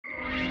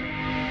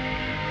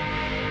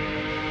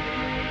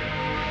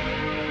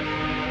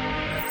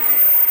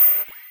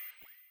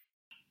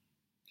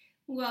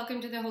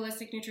Welcome to the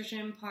Holistic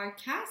Nutrition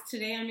Podcast.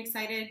 Today I'm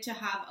excited to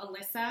have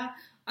Alisa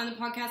on the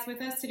podcast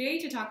with us today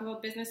to talk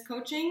about business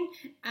coaching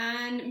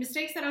and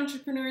mistakes that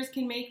entrepreneurs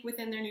can make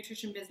within their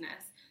nutrition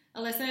business.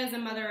 Alisa is a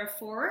mother of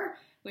 4,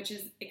 which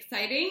is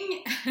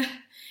exciting,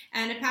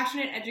 and a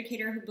passionate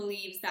educator who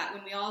believes that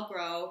when we all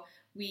grow,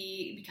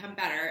 we become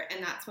better,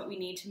 and that's what we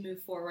need to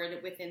move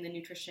forward within the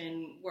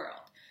nutrition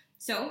world.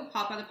 So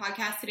hop on the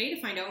podcast today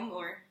to find out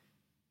more.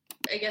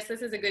 I guess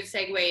this is a good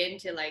segue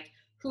into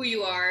who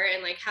you are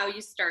and how you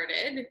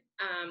started.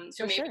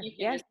 So maybe you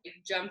can just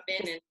jump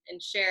in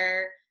and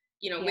share,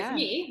 with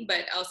me,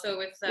 but also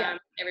with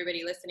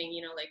everybody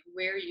listening,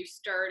 where you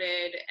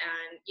started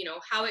and,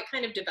 how it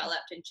kind of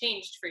developed and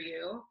changed for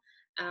you.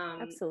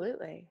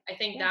 Absolutely. I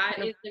think that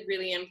is a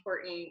really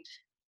important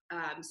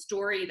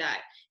story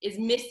that is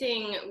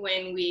missing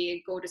when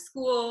we go to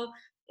school,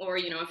 or,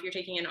 if you're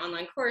taking an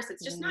online course,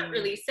 it's just not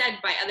really said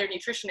by other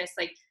nutritionists,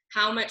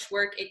 how much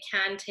work it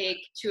can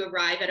take to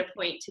arrive at a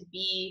point to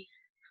be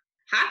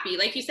happy.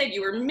 Like you said,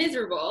 you were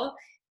miserable,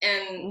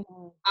 and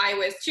I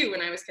was too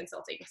when I was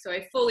consulting. So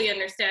I fully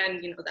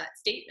understand, that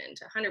statement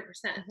 100%.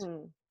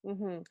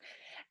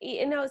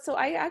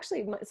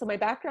 So my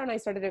background, I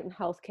started out in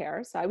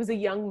healthcare. So I was a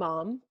young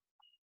mom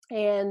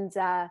and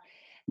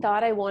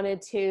thought I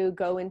wanted to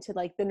go into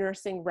the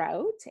nursing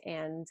route,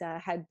 and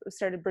had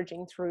started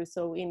bridging through.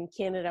 So in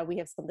Canada, we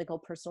have something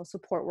called personal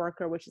support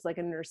worker, which is like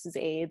a nurse's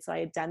aide. So I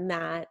had done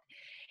that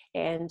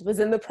and was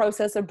in the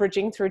process of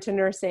bridging through to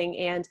nursing,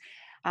 and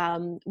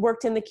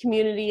worked in the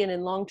community and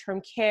in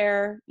long-term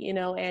care,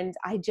 and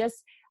I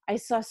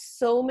saw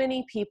so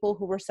many people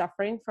who were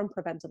suffering from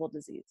preventable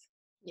disease.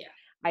 Yeah.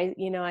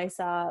 I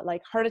saw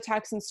heart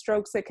attacks and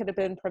strokes that could have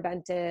been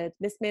prevented,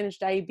 mismanaged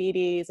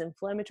diabetes,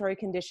 inflammatory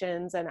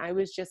conditions. And I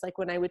was just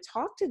when I would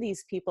talk to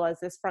these people as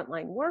this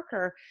frontline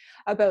worker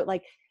about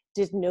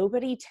did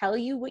nobody tell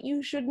you what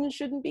you should and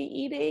shouldn't be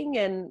eating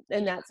and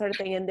that sort of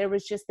thing. And there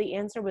was just, the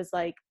answer was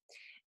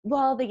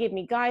well, they gave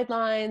me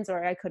guidelines,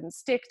 or I couldn't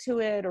stick to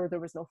it, or there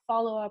was no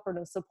follow-up or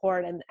no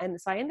support. And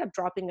so I ended up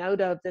dropping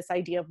out of this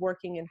idea of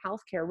working in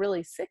healthcare,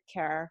 really sick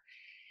care,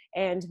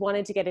 and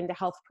wanted to get into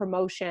health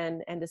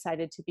promotion and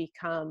decided to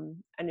become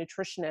a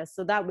nutritionist.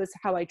 So that was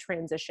how I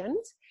transitioned.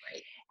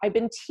 Right. I've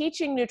been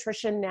teaching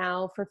nutrition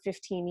now for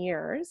 15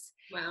 years.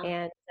 Wow.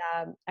 And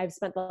I've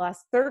spent the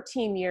last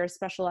 13 years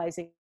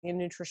specializing in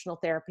nutritional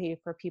therapy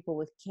for people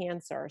with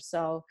cancer.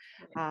 So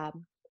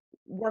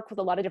work with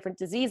a lot of different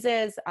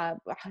diseases,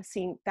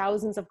 seen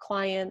thousands of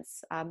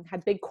clients,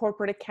 had big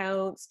corporate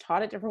accounts,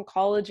 taught at different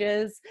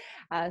colleges.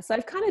 So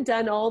I've kind of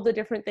done all the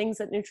different things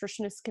that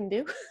nutritionists can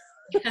do.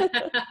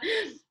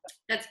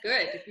 That's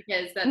good,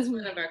 because that's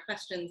one of our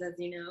questions, as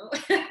you know.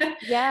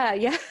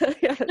 Yes.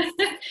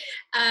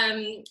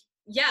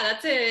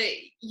 That's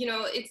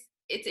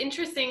it's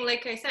interesting,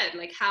 like I said,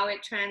 how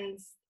it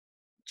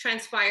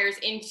transpires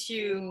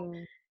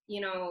into,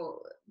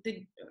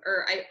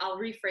 I'll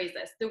rephrase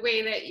this, the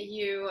way that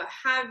you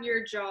have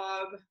your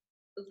job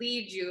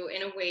lead you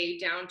in a way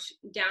down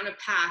a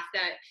path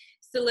that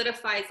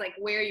solidifies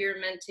where you're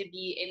meant to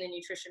be in the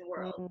nutrition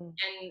world.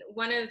 And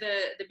one of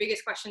the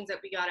biggest questions that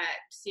we got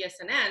at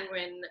CSNN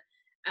when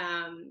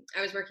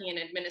I was working in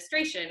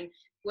administration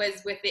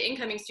was with the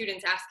incoming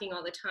students asking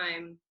all the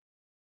time,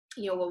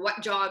 well,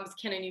 what jobs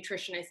can a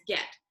nutritionist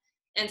get?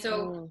 And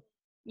so,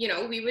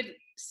 we would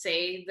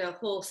say the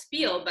whole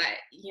spiel, but,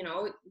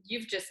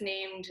 you've just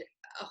named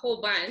a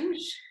whole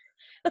bunch.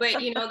 But,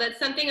 that's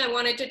something I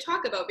wanted to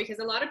talk about, because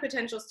a lot of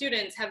potential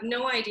students have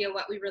no idea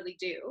what we really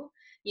do.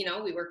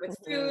 We work with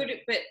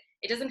food, but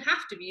it doesn't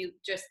have to be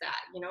just that,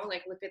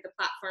 look at the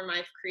platform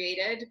I've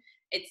created.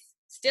 It's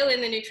still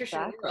in the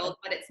nutrition world,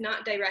 but it's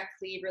not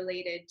directly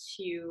related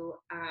to,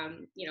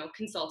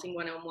 consulting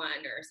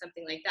one-on-one or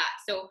something like that.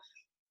 So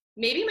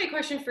maybe my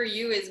question for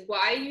you is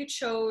why you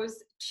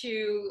chose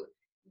to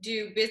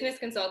do business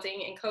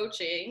consulting and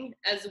coaching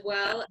as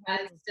well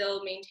as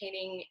still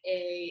maintaining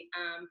a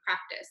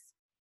practice.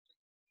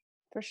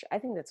 For sure. I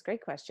think that's a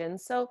great question.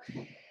 So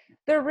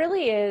there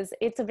really is,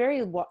 it's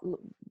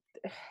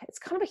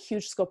kind of a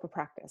huge scope of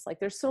practice.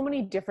 There's so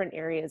many different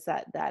areas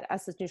that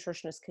us as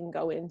nutritionists can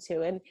go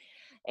into.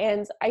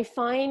 And I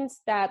find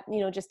that,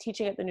 just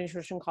teaching at the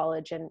nutrition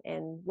college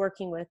and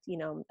working with,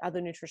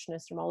 other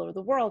nutritionists from all over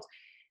the world,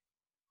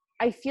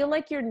 I feel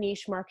like your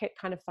niche market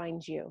kind of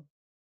finds you.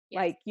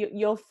 Yes.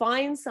 You'll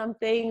find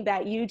something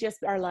that you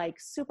just are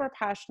super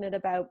passionate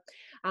about.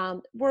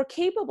 We're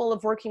capable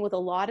of working with a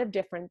lot of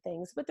different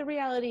things, but the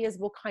reality is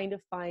we'll kind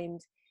of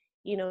find,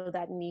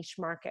 that niche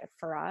market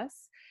for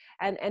us.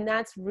 And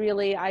that's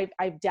really,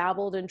 I've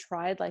dabbled and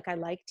tried, I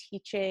like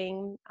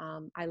teaching.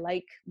 I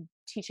like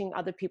teaching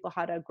other people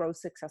how to grow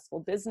successful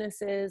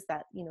businesses.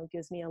 That,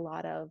 gives me a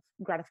lot of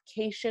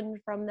gratification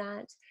from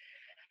that.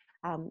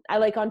 I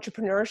like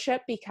entrepreneurship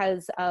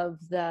because of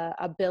the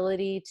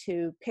ability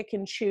to pick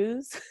and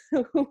choose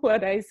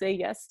what I say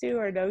yes to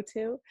or no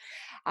to.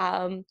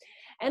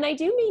 And I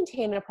do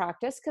maintain a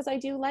practice because I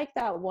do like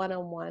that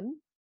one-on-one.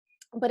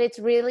 but it's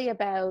really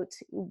about,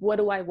 what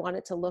do I want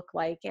it to look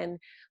like? And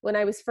when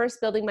I was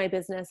first building my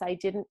business, I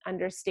didn't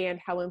understand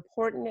how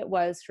important it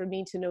was for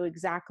me to know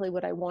exactly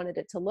what I wanted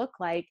it to look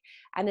like.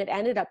 And it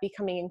ended up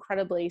becoming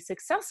incredibly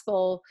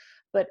successful,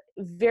 but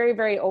very,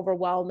 very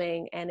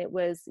overwhelming. And it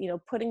was,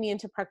 putting me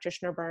into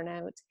practitioner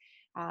burnout.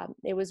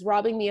 It was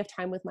robbing me of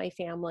time with my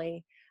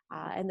family.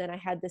 And then I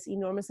had this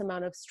enormous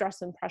amount of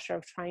stress and pressure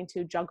of trying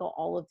to juggle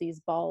all of these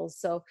balls.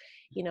 So,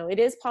 it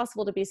is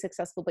possible to be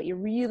successful, but you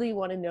really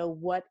want to know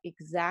what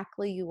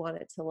exactly you want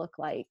it to look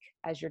like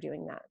as you're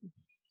doing that.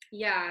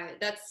 Yeah,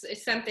 that's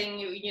something,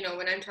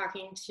 when I'm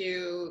talking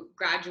to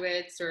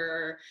graduates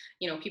or,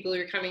 people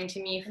who are coming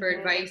to me for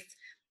advice,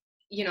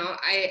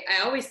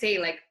 I always say,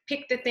 like,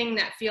 pick the thing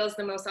that feels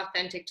the most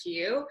authentic to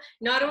you,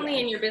 not only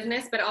in your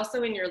business, but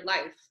also in your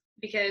life.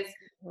 Because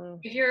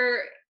if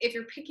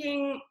you're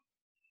picking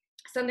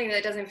something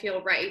that doesn't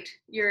feel right,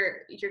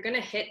 you're going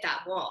to hit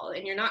that wall,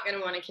 and you're not going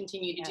to want to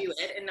continue to do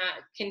it and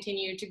not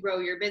continue to grow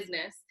your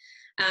business.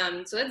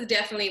 So that's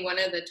definitely one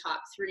of the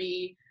top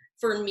three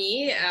for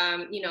me,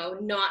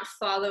 not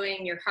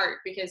following your heart,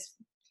 because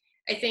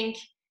I think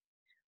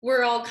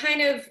we're all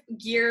kind of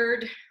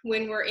geared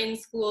when we're in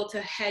school to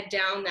head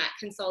down that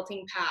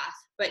consulting path,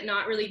 but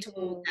not really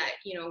told that,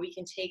 we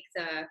can take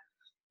the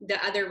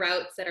other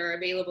routes that are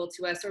available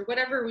to us, or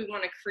whatever we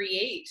want to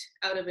create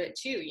out of it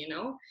too,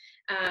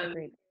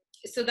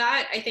 so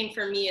that, I think,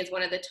 for me, is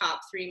one of the top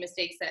three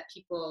mistakes that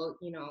people,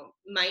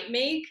 might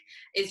make,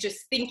 is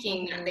just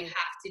thinking that they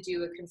have to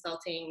do a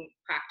consulting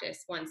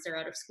practice once they're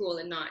out of school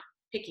and not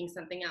picking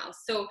something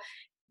else. So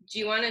do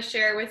you want to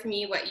share with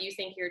me what you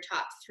think your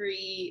top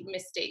three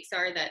mistakes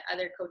are that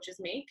other coaches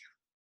make?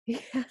 Yeah,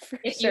 for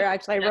sure.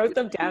 Actually, I wrote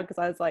them down because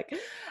I was like,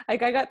 I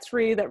got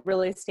three that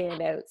really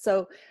stand out.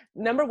 So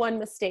number one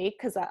mistake,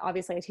 because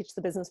obviously I teach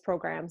the business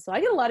program. So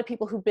I get a lot of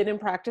people who've been in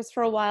practice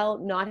for a while,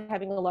 not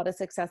having a lot of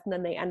success, and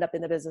then they end up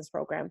in the business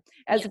program,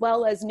 as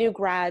well as new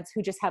grads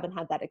who just haven't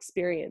had that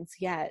experience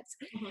yet.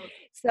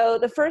 So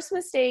the first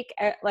mistake,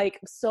 like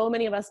so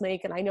many of us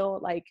make, and I know,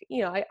 like,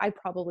 I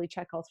probably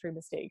check all three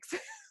mistakes.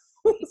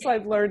 So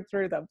I've learned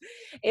through them,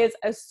 is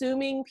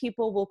assuming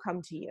people will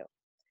come to you.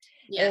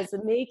 Is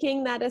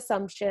making that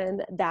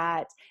assumption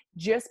that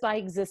just by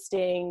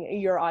existing,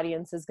 your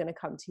audience is going to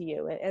come to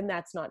you. And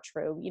that's not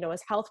true.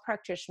 As health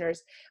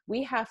practitioners,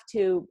 we have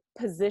to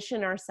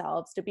position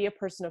ourselves to be a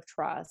person of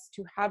trust,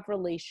 to have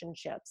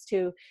relationships,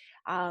 to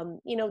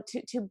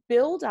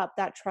build up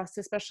that trust,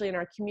 especially in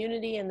our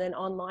community. And then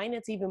online,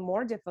 it's even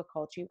more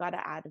difficult. You've got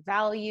to add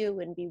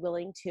value and be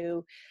willing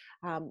to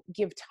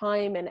give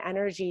time and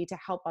energy to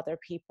help other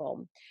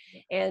people.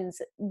 And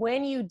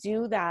when you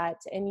do that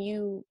and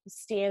you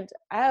stand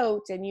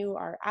out and you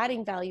are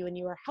adding value and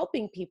you are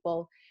helping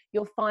people,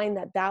 you'll find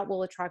that that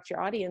will attract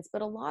your audience.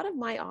 But a lot of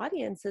my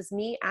audience is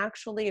me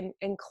actually,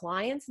 and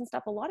clients and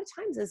stuff, a lot of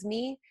times is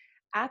me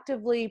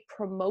actively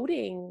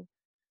promoting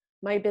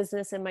my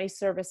business and my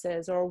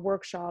services, or a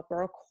workshop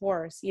or a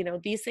course.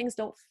 These things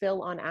don't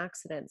fill on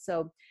accident.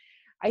 So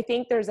I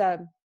think there's a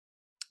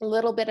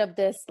little bit of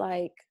this,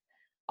 like,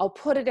 I'll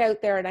put it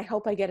out there and I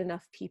hope I get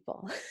enough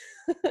people.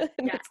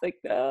 And it's like,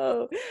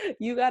 no,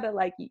 you gotta,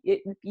 like,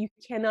 you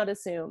cannot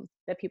assume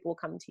that people will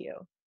come to you.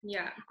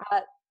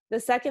 The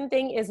second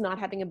thing is not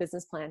having a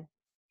business plan.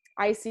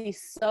 I see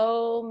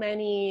so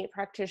many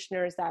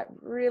practitioners that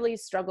really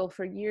struggle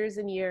for years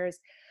and years,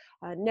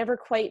 never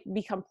quite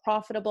become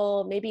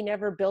profitable, maybe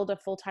never build a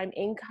full-time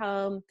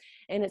income.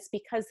 And it's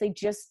because they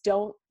just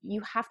don't,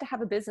 you have to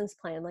have a business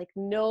plan. Like,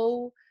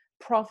 no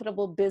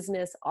profitable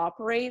business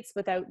operates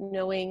without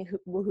knowing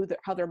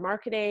how they're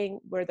marketing,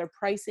 where their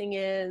pricing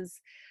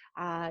is,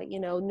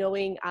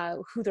 knowing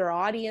who their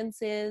audience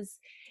is.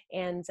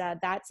 And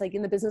that's, like,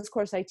 in the business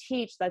course I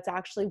teach, that's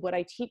actually what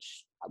I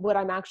teach. What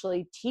I'm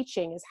actually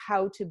teaching is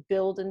how to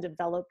build and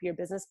develop your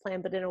business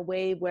plan, but in a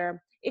way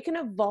where it can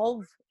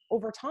evolve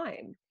over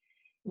time.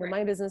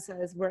 My business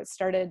is where it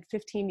started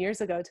 15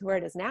 years ago to where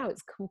it is now.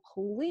 It's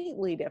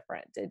completely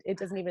different. It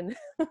doesn't even,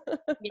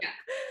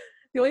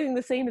 the only thing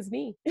the same is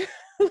me.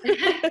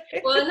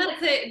 Well, and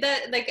that's it.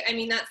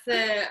 That's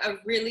a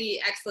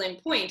really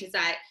excellent point, is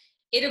that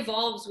it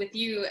evolves with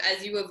you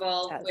as you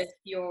evolve with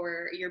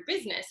your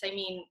business. I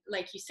mean,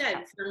 like you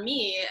said, for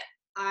me,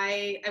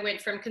 I went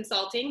from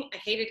consulting. I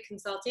hated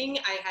consulting.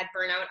 I had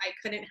burnout. I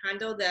couldn't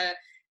handle the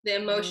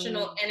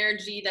emotional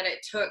energy that it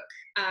took,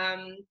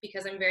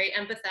 because I'm very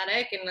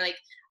empathetic, and, like,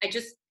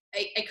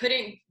 I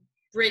couldn't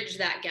bridge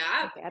that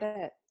gap. I get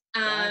it.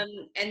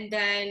 And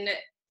then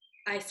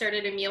I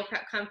started a meal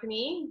prep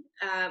company,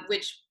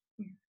 which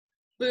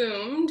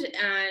boomed,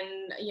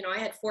 and I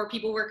had 4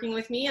 people working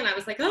with me, and I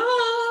was like,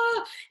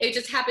 oh, it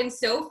just happened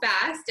so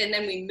fast. And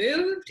then we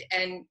moved,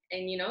 and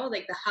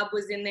like, the hub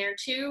was in there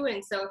too.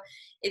 And so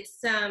it's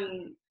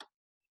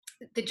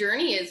the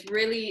journey is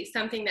really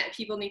something that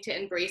people need to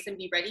embrace and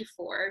be ready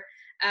for.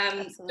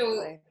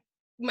 So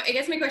I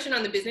guess my question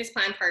on the business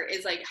plan part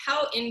is, like,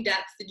 how in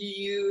depth do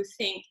you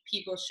think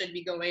people should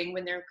be going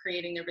when they're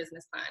creating their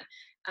business plan?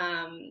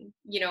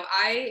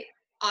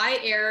 I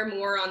err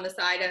more on the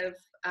side of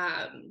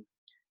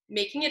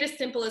making it as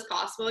simple as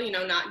possible, you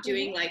know, not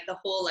doing like the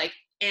whole like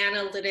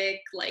analytic,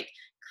 like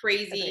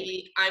Agreed.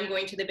 crazy, I'm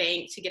going to the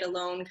bank to get a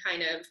loan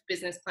kind of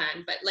business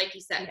plan. But like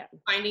you said, Yeah.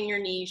 finding your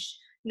niche,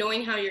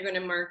 knowing how you're going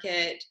to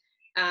market,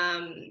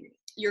 um,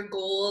 your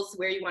goals,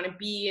 where you want to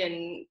be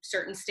in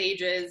certain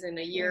stages in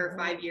a year,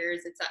 5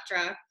 years,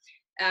 etc.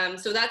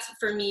 So that's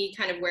for me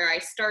kind of where I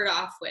start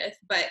off with.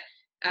 But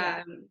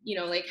Yeah. you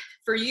know, like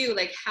for you,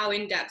 like how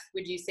in depth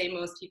would you say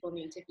most people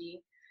need to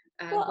be?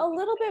 Well, a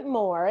little bit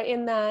more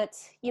in that,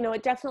 you know,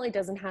 it definitely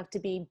doesn't have to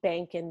be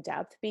bank in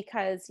depth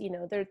because, you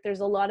know, there's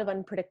a lot of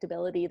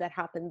unpredictability that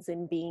happens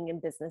in being in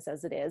business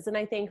as it is. And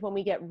I think when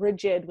we get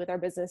rigid with our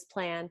business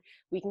plan,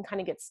 we can kind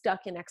of get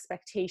stuck in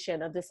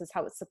expectation of this is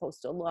how it's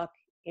supposed to look.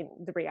 In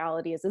the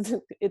reality is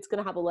it's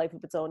going to have a life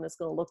of its own. It's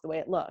going to look the way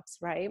it looks,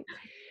 right?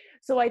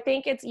 So I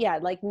think it's, yeah,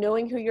 like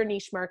knowing who your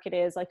niche market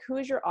is, like who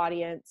is your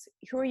audience,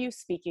 who are you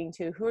speaking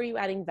to, who are you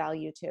adding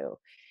value to?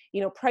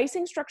 You know,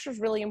 pricing structure is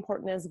really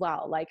important as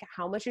well. Like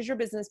how much is your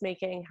business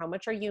making? How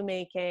much are you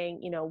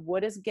making? You know,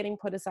 what is getting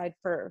put aside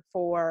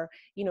for,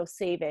 you know,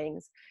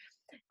 savings?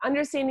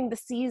 Understanding the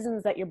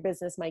seasons that your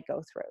business might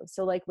go through.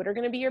 So like, what are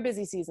going to be your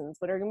busy seasons?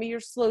 What are going to be your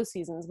slow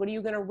seasons? What are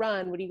you going to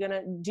run? What are you going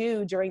to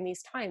do during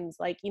these times?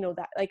 Like, you know,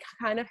 that like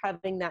kind of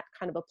having that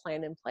kind of a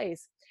plan in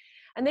place.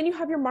 And then you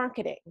have your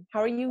marketing.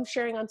 How are you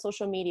sharing on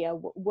social media?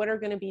 What are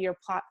going to be your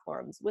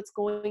platforms?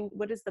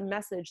 What is the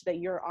message that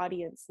your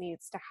audience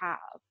needs to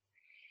have?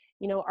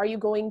 You know, are you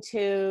going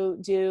to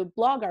do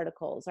blog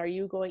articles? Are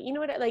you going, you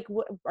know what, like,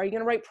 are you going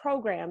to write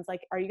programs?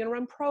 Like, are you going to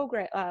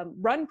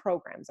run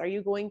programs? Are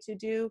you going to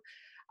do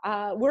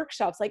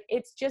workshops? Like,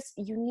 it's just,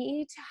 you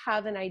need to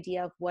have an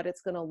idea of what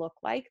it's going to look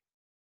like,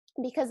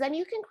 because then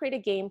you can create a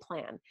game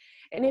plan.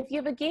 And if you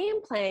have a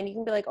game plan, you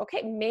can be like,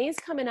 okay, May's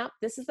coming up.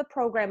 This is the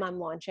program I'm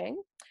launching.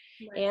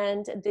 Right.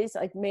 And this,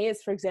 like May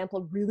is, for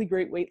example, really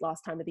great weight loss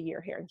time of the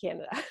year here in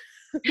Canada.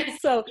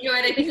 So, You know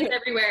what? I think it's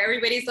everywhere.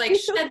 Everybody's like,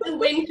 shed the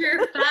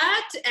winter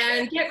fat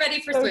and get ready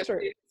for so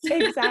true.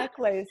 swimsuits.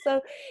 Exactly. So,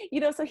 you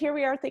know, so here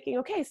we are thinking,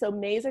 okay, so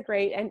May's a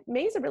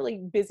really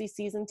busy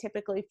season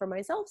typically for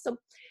myself. So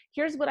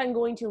here's what I'm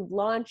going to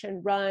launch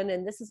and run,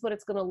 and this is what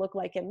it's going to look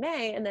like in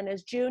May. And then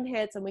as June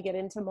hits and we get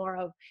into more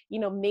of, you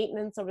know,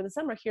 maintenance over the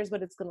summer, here's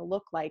what it's going to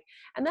look like.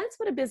 And that's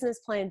what a business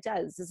plan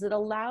does, is it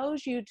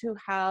allows you to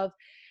have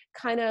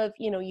kind of,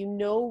 you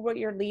know what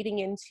you're leading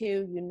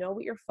into, you know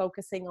what you're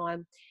focusing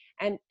on.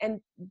 And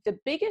the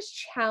biggest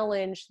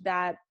challenge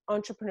that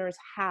entrepreneurs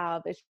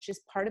have, it's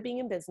just part of being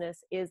in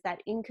business, is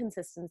that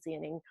inconsistency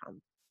in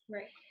income.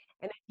 Right.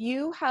 And if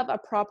you have a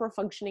proper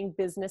functioning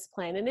business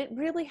plan, and it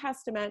really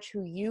has to match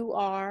who you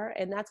are,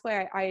 and that's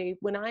why I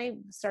when I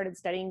started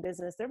studying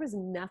business, there was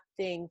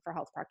nothing for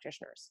health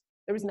practitioners.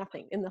 There was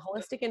nothing in the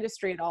holistic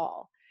industry at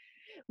all,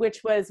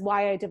 which was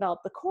why I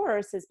developed the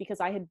course, is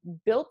because I had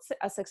built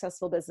a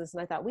successful business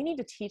and I thought we need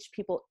to teach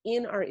people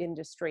in our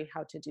industry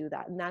how to do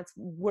that. And that's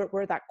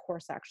where that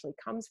course actually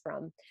comes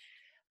from.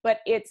 But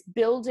it's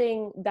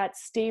building that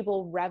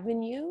stable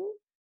revenue.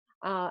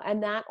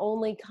 And that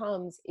only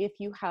comes if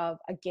you have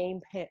a game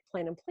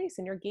plan in place,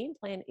 and your game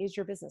plan is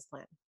your business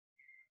plan.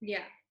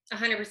 Yeah,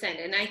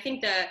 100%. And I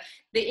think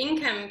the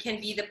income can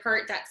be the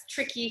part that's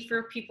tricky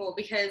for people,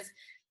 because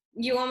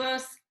you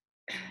almost,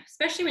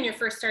 especially when you're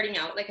first starting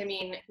out, like, I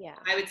mean, Yeah.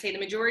 I would say the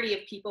majority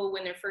of people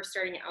when they're first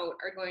starting out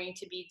are going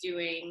to be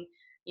doing,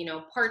 you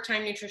know,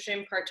 part-time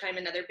nutrition, part-time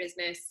another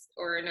business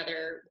or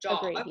another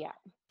job, Agreed. Yeah.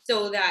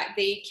 so that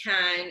they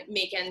can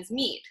make ends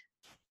meet.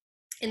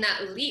 And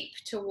that leap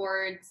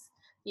towards,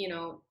 you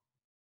know,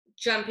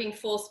 jumping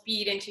full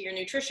speed into your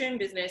nutrition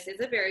business is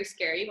a very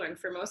scary one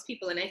for most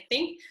people. And I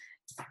think,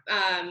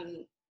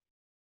 um,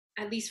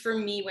 at least for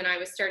me, when I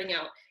was starting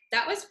out,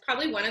 that was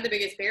probably one of the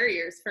biggest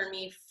barriers for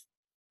me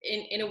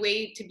in a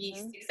way to be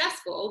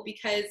successful,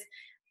 because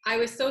I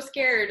was so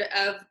scared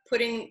of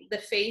putting the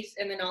faith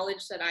and the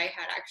knowledge that I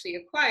had actually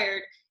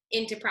acquired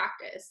into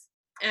practice.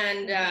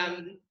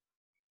 And,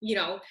 you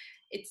know,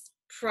 it's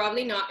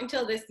probably not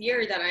until this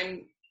year that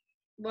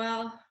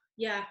well,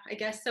 yeah, I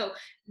guess so,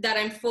 that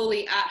I'm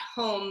fully at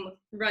home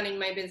running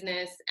my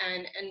business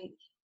and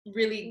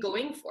really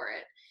going for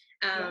it.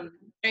 And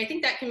I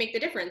think that can make the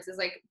difference, is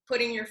like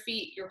putting your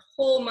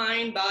whole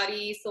mind,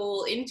 body,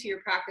 soul into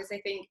your practice,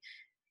 I think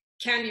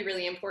can be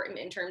really important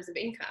in terms of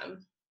income.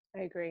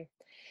 I agree.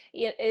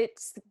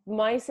 It's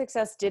my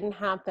success didn't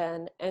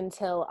happen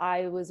until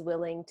I was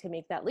willing to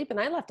make that leap, and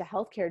I left a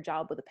healthcare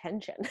job with a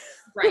pension.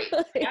 Right.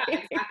 Yeah,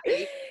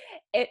 exactly.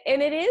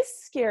 And it is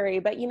scary,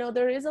 but you know,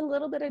 there is a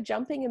little bit of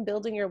jumping and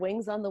building your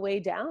wings on the way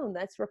down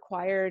that's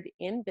required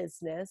in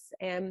business.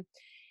 And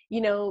you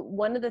know,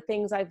 one of the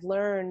things I've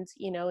learned,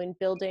 you know, in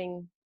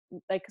building,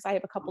 like, because I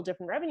have a couple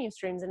different revenue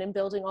streams, and in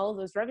building all of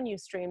those revenue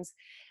streams,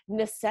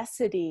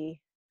 necessity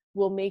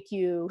will make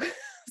you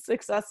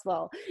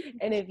successful.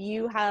 And if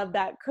you have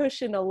that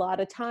cushion, a lot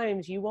of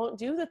times you won't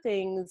do the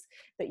things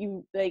that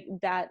you like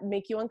that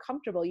make you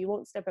uncomfortable. You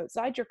won't step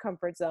outside your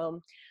comfort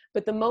zone.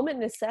 But the moment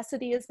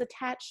necessity is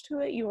attached to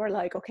it, you are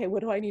like, okay,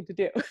 what do I need to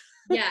do?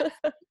 Yeah,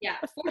 yeah,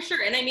 for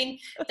sure. And I mean,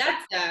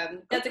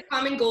 that's a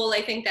common goal,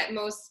 I think, that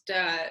most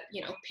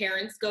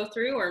parents go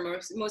through, or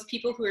most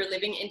people who are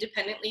living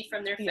independently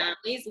from their Yeah.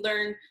 families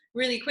learn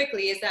really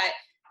quickly, is that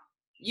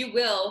you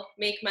will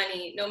make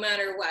money no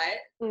matter what.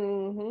 I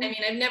Mm-hmm.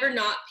 mean, I've never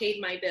not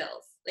paid my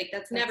bills. Like,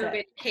 that's That's never it.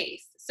 been the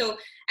case. So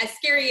as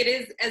scary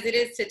as it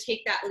is to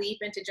take that leap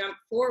and to jump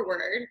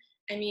forward,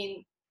 I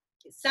mean,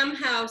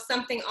 somehow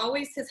something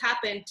always has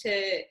happened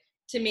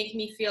to make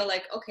me feel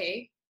like,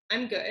 okay,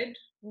 I'm good.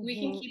 We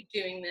can Mm-hmm. keep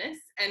doing this,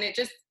 and it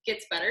just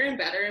gets better and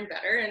better and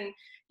better. And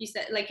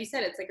like you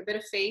said, it's like a bit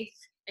of faith,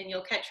 and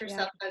you'll catch Yeah.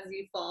 yourself as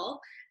you fall.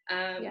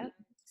 Yeah.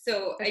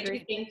 So I do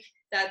Agreed. think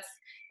that's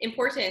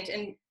important.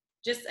 And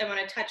just I want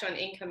to touch on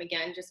income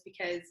again, just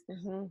because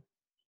Mm-hmm.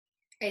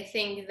 I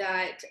think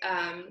that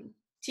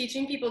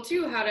teaching people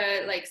too how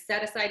to like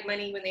set aside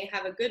money when they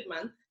have a good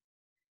month,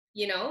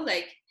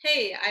 like,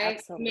 hey, I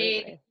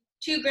made Absolutely.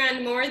 2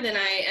 grand more than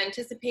I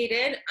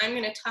anticipated. I'm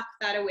going to tuck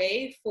that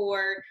away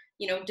for,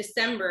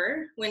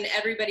 December, when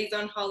everybody's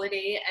on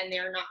holiday and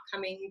they're not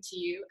coming to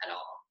you at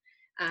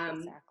all.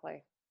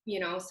 Exactly.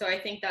 So I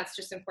think that's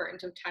just important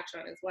to touch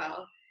on as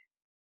well.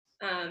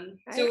 I,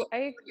 So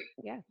I,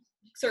 yeah.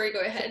 sorry, go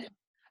So ahead.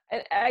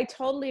 I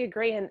totally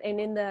agree. And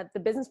in the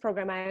business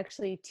program, I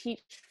actually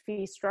teach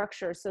fee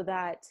structure so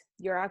that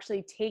you're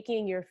actually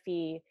taking your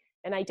fee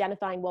and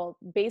identifying, well,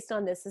 based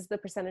on this is the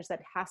percentage that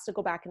has to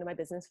go back into my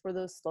business for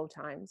those slow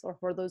times or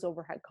for those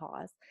overhead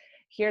costs.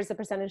 Here's the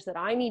percentage that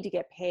I need to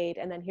get paid.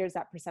 And then here's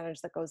that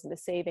percentage that goes into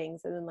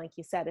savings. And then, like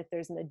you said, if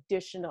there's an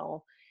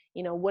additional,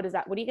 what is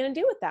that? What are you going to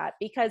do with that?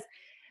 Because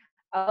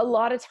a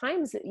lot of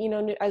times,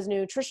 as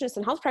nutritionists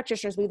and health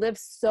practitioners, we live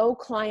so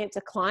client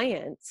to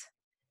client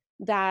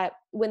that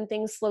when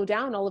things slow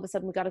down, all of a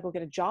sudden we got to go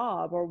get a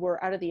job or we're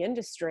out of the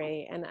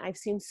industry. And I've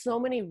seen so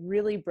many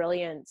really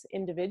brilliant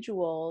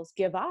individuals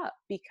give up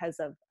because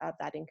of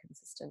that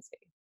inconsistency.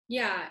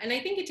 Yeah, and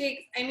I think it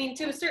takes, I mean,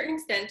 to a certain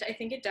extent, I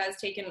think it does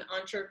take an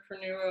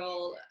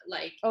entrepreneurial,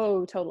 like,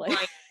 Oh, totally.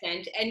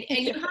 mindset, and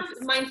you Yes.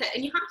 have mindset,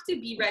 and you have to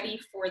be ready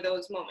for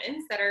those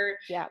moments that are,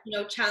 Yeah.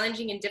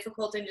 challenging and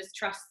difficult, and just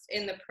trust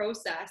in the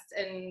process.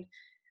 And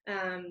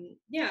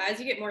yeah, as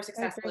you get more I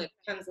successful, agree. it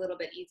becomes a little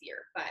bit easier.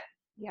 But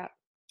Yeah.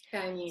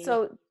 I mean,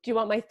 So do you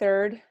want my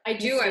third I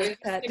do. I was mistake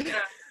just that going to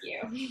ask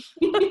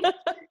you.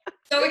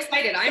 So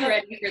excited! I'm so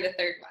ready for the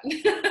third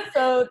one.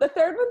 So the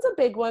third one's a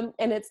big one,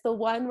 and it's the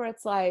one where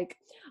it's like,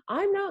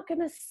 I'm not going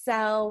to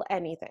sell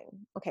anything.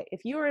 Okay,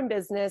 if you are in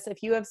business,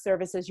 if you have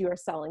services, you are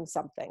selling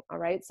something. All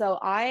right. So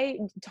I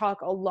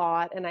talk a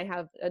lot, and I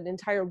have an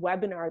entire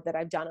webinar that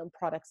I've done on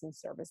products and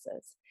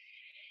services.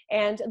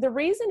 And the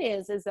reason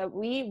is that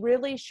we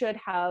really should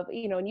have,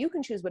 and you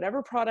can choose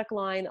whatever product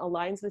line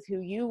aligns with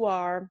who you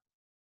are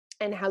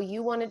and how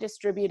you want to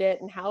distribute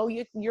it and how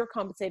you're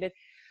compensated.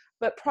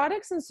 But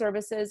products and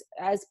services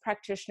as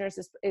practitioners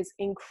is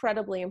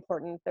incredibly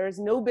important. There's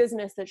no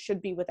business that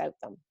should be without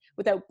them,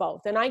 without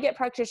both. And I get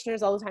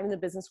practitioners all the time in the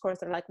business course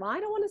that are like, well,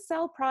 I don't want to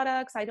sell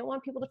products. I don't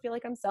want people to feel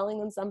like I'm selling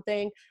them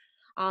something.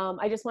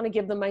 I just want to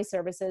give them my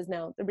services.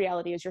 Now, the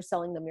reality is you're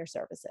selling them your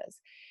services.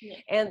 Yeah.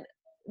 And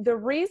the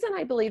reason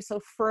I believe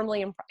so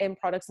firmly in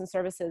products and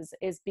services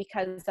is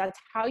because that's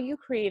how you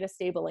create a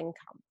stable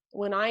income.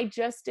 When I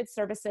just did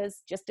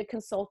services, just did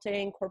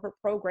consulting, corporate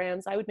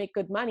programs, I would make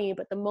good money.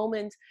 But the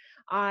moment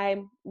I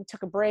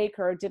took a break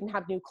or didn't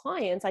have new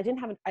clients, I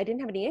didn't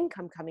have any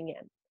income coming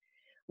in.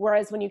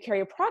 Whereas when you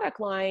carry a product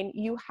line,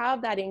 you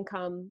have that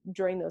income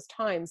during those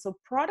times. So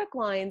product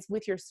lines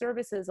with your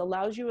services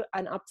allows you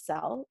an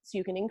upsell, so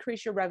you can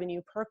increase your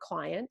revenue per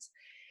client.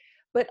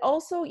 But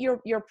also your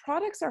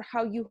products are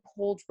how you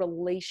hold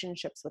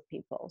relationships with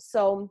people.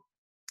 So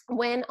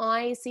when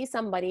I see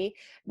somebody,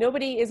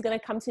 nobody is going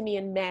to come to me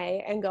in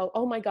May and go,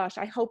 oh my gosh,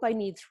 I hope I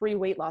need 3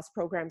 weight loss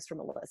programs from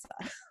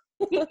Alisa.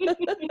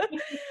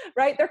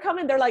 Right? They're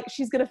coming, they're like,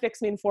 she's going to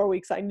fix me in 4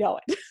 weeks. I know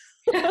it.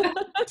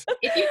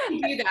 If you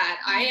can do that,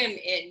 I am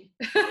in.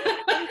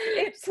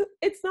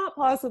 It's not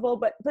possible,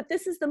 but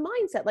this is the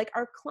mindset. Like,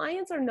 our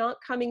clients are not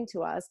coming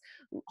to us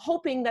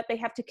hoping that they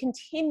have to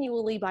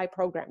continually buy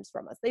programs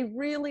from us. They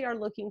really are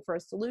looking for a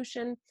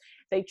solution.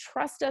 They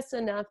trust us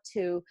enough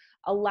to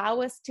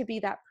allow us to be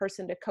that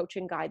person to coach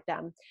and guide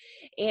them.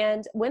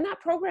 And when that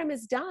program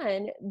is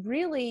done,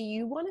 really,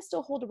 you want to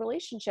still hold a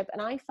relationship.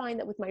 And I find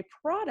that with my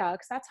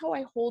products, that's how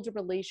I hold a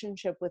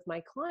relationship with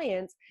my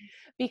clients,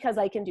 because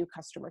I can do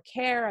customer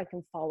care, I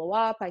can follow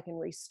up, I can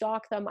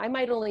restock them. I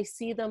might only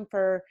see them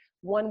for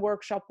one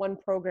workshop, one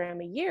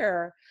program a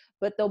year,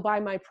 but they'll buy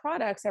my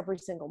products every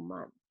single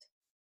month.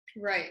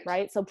 Right.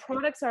 Right. So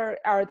products are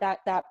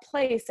that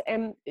place.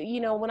 And,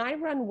 when I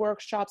run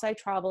workshops, I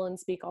travel and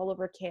speak all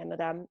over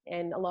Canada.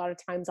 And a lot of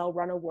times I'll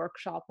run a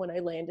workshop when I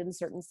land in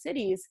certain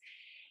cities,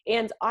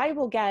 and I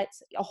will get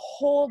a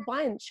whole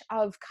bunch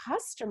of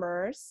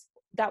customers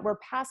that were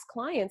past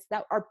clients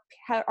that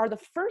are the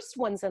first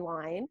ones in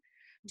line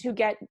to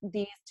get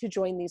to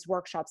join these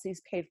workshops,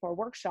 these paid for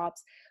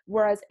workshops.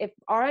 Whereas if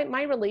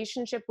my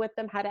relationship with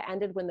them had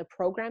ended when the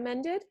program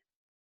ended,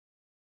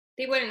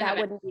 they wouldn't have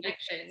wouldn't any be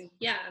connection.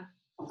 Yeah.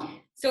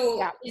 So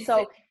yeah.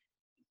 So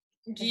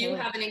do you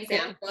have an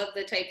example of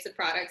the types of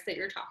products that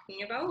you're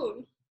talking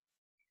about?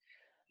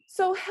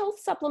 So health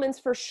supplements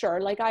for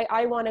sure. Like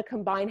I want to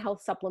combine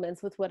health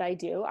supplements with what I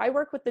do. I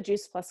work with the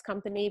Juice Plus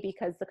company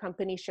because the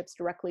company ships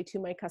directly to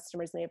my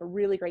customers and they have a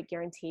really great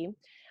guarantee.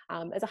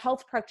 As a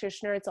health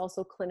practitioner, it's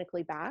also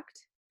clinically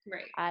backed.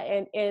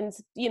 Right. And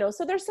you know,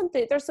 so there's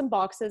some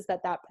boxes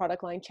that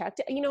product line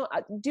checked. You know,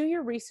 do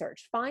your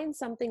research, find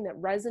something that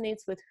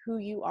resonates with who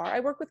you are.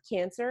 I work with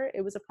cancer.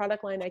 It was a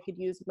product line I could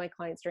use with my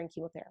clients during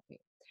chemotherapy.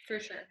 For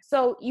sure.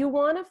 So you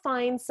want to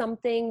find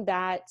something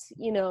that,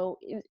 you know,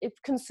 if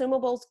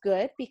consumable's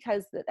good,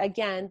 because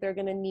again, they're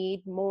going to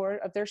need more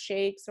of their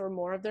shakes or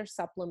more of their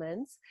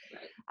supplements.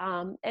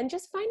 Right. And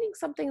just finding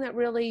something that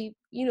really,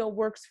 you know,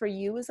 works for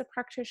you as a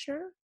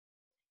practitioner.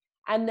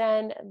 And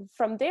then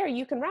from there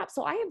you can wrap.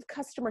 So I have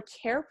customer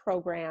care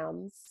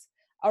programs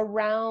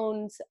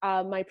around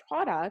my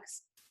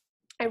products.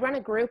 I run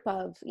a group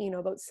of, you know,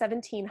 about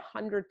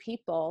 1,700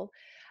 people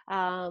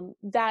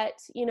that,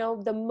 you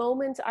know, the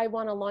moment I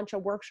want to launch a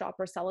workshop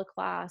or sell a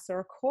class or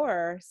a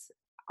course,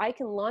 I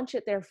can launch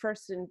it there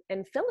first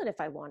and fill it if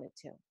I wanted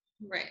to.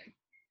 Right.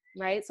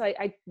 Right. So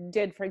I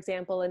did, for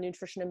example, a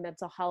nutrition and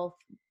mental health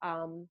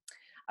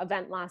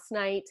event last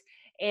night.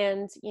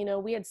 And, you know,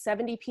 we had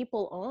 70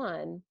 people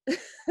on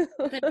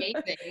That's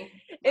amazing.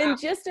 in Wow.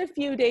 just a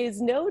few days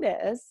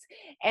notice.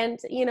 And,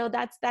 you know,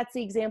 that's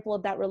the example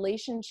of that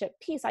relationship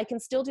piece. I can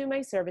still do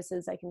my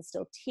services. I can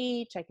still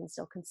teach. I can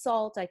still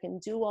consult. I can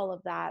do all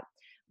of that.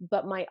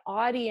 But my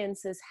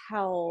audience is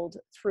held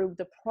through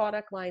the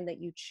product line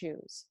that you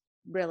choose,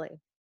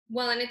 really.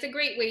 Well, and it's a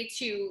great way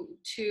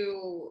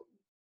to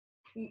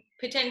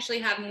potentially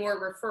have more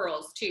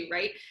referrals too,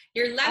 right?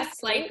 You're less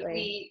Absolutely.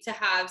 likely to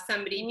have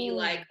somebody be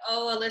like,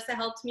 oh, Alisa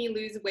helped me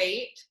lose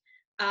weight.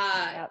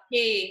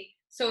 Hey,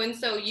 so and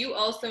so, you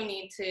also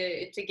need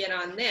to get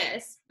on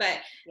this. But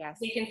yes,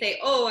 they can say,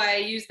 oh, I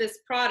use this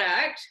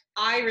product,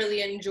 I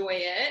really enjoy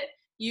it,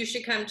 you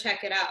should come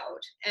check it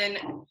out. And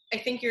I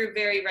think you're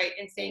very right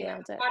in saying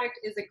that the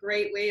product is a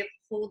great way of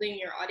holding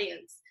your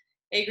audience.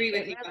 I agree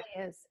with you. It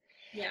really is.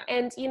 Yeah.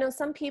 And, you know,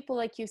 some people,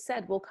 like you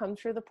said, will come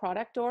through the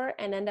product door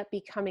and end up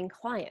becoming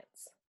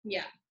clients.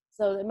 Yeah.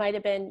 So it might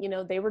have been, you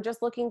know, they were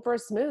just looking for a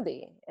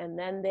smoothie and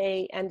then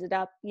they ended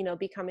up, you know,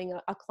 becoming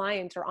a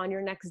client or on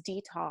your next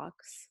detox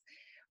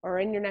or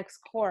in your next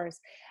course.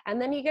 And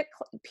then you get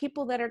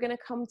people that are going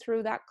to come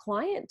through that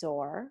client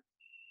door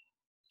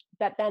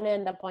that then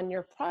end up on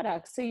your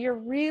product. So you're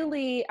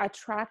really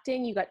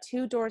attracting, you got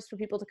 2 doors for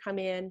people to come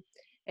in,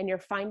 and you're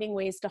finding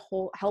ways to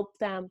help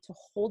them to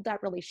hold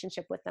that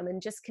relationship with them and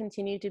just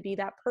continue to be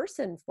that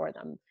person for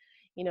them.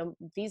 You know,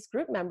 these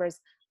group members,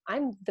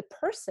 I'm the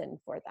person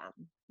for them.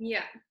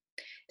 Yeah.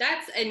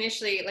 That's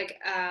initially like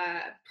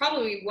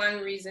probably one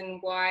reason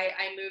why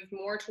I moved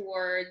more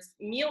towards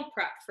meal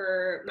prep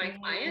for my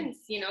clients.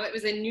 You know, it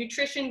was a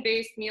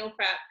nutrition-based meal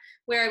prep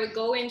where I would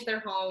go into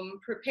their home,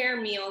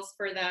 prepare meals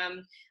for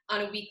them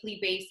on a weekly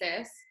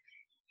basis.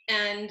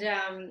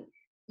 And,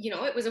 you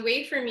know, it was a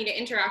way for me to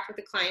interact with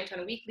the client on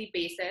a weekly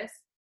basis,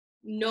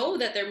 know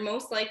that they're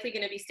most likely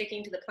going to be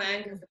sticking to the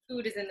plan because the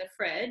food is in the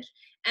fridge,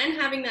 and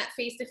having that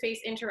face-to-face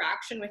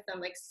interaction with them,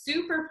 like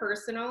super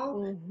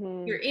personal.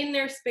 You're in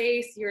their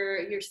space,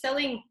 you're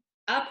selling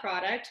a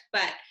product,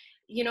 but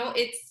you know,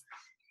 it's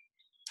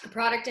a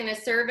product and a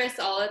service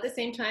all at the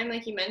same time,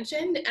 like you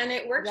mentioned, and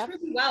it works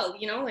really well.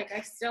 You know, like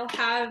I still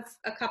have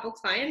a couple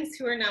clients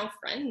who are now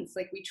friends.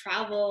 Like we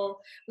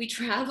travel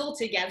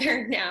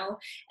together now.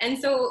 And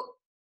so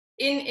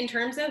in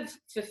terms of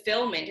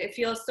fulfillment, it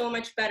feels so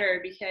much better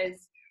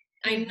because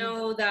I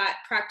know that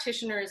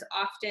practitioners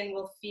often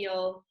will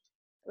feel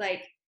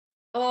like,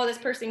 oh, this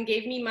person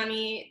gave me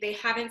money, they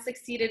haven't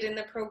succeeded in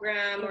the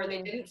program, or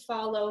they didn't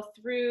follow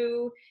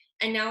through,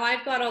 and now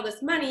I've got all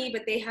this money,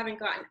 but they haven't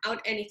gotten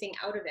anything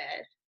out of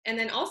it. And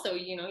then also,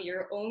 you know,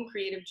 your own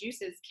creative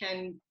juices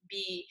can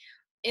be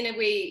in a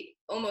way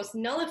almost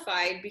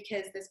nullified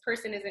because this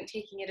person isn't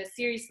taking it as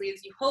seriously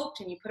as you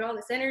hoped, and you put all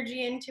this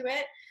energy into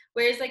it.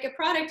 Whereas like a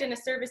product and a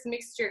service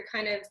mixture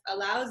kind of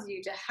allows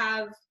you to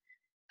have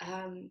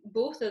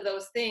both of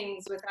those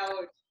things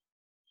without,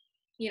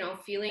 you know,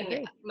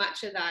 feeling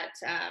much of that,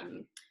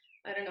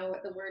 I don't know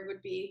what the word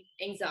would be,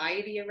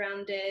 anxiety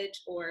around it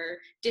or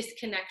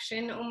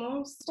disconnection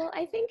almost. Well,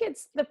 I think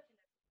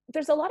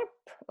there's a lot of,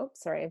 oh,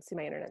 sorry, I see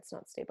my internet's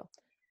not stable.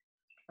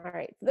 All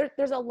right.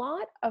 There's a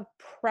lot of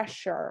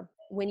pressure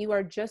when you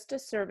are just a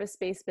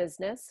service-based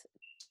business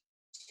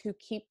to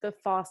keep the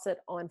faucet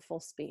on full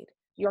speed.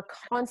 You're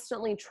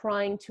constantly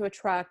trying to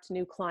attract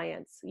new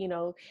clients, you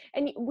know,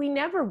 and we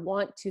never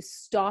want to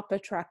stop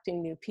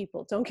attracting new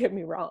people. Don't get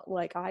me wrong.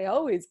 Like I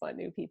always want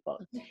new people,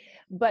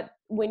 but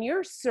when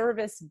you're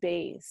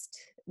service-based,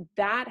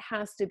 that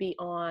has to be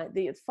on,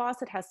 the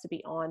faucet has to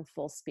be on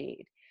full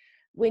speed.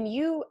 When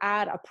you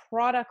add a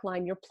product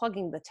line, you're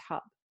plugging the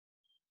tub.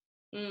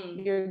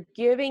 Mm. You're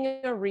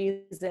giving a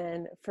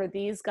reason for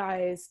these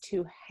guys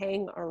to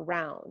hang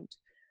around,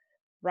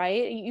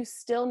 right? You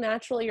still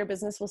naturally, your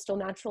business will still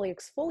naturally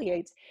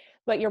exfoliate,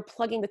 but you're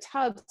plugging the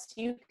tubs.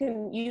 You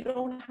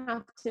don't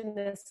have to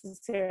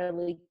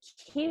necessarily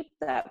keep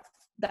that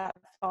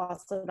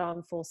faucet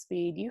on full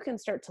speed. You can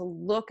start to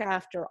look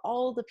after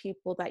all the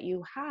people that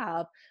you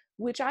have,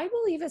 which I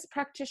believe as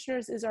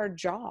practitioners is our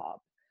job.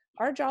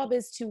 Our job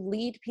is to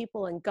lead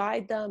people and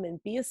guide them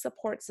and be a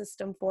support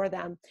system for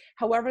them,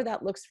 however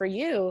that looks for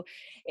you.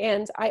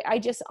 And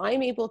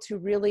I'm able to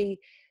really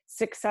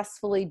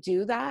successfully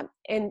do that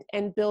and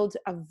build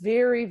a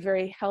very,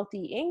 very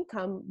healthy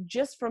income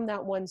just from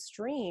that one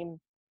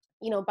stream,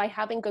 by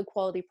having good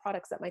quality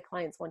products that my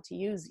clients want to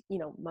use,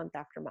 month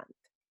after month.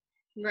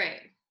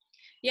 Right.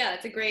 Yeah,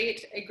 that's a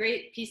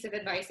great piece of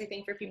advice, I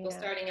think, for people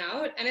starting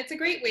out. And it's a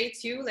great way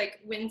too, like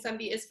when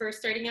somebody is first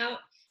starting out,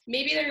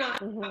 maybe they're not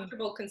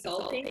comfortable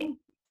consulting,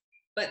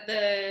 but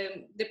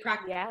the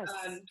product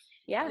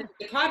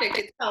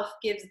itself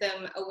gives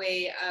them a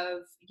way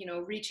of,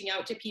 reaching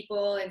out to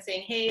people and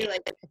saying, hey,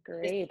 like, this is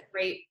a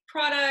great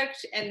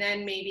product, and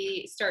then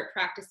maybe start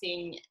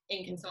practicing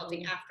in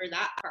consulting after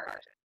that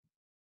part.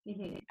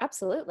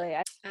 Absolutely.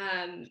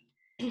 I'm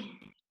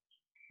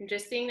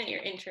just seeing that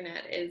your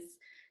internet is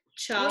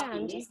choppy. Yeah,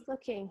 I'm just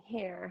looking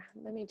here.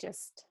 Let me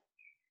just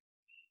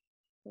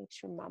make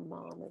sure my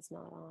mom is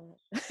not on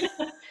it.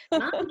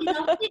 Mom, get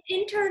off the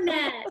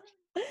internet.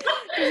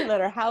 Doesn't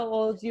matter how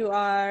old you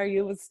are,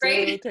 you will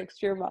still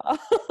text your mom.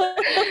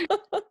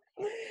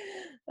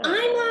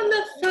 I'm on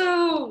the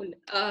phone.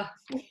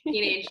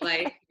 Teenage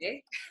life.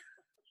 Okay?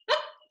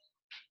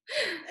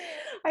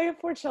 I have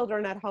 4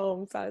 children at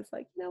home, so I was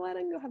like, you know what,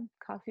 I'm gonna have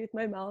coffee with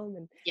my mom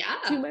and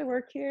do my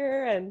work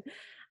here, and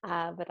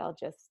but I'll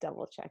just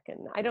double check,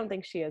 and I don't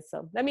think she is,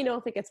 so let me know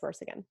if it gets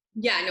worse again.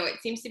 Yeah, no,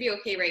 it seems to be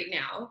okay right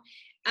now.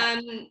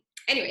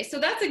 Anyway, so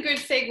that's a good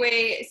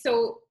segue.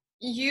 So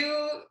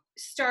you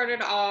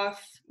started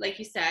off, like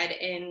you said,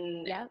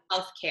 in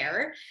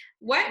healthcare.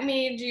 What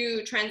made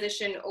you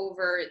transition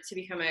over to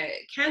become a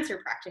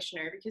cancer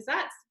practitioner? Because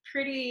that's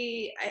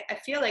pretty, I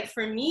feel like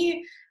for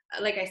me,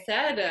 like I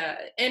said,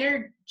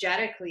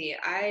 energetically,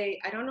 I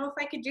don't know if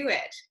I could do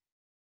it.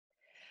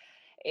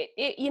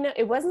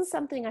 It wasn't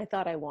something I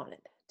thought I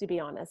wanted, to be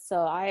honest.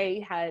 So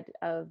I had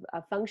a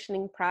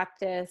functioning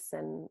practice,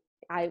 and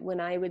when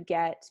I would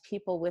get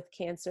people with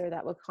cancer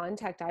that would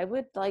contact, I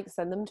would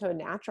send them to a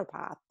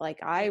naturopath.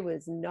 Like, I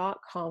was not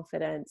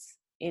confident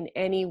in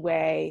any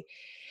way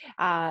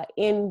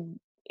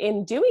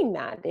in doing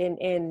that,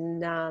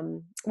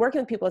 in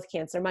working with people with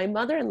cancer. My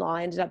mother-in-law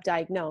ended up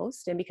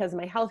diagnosed, and because of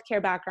my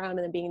healthcare background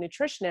and then being a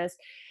nutritionist,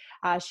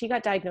 she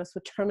got diagnosed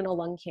with terminal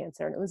lung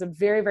cancer, and it was a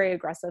very, very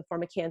aggressive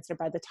form of cancer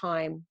by the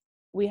time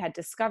we had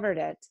discovered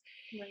it.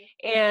 Right.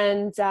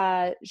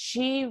 And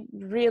she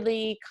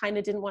really kind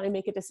of didn't want to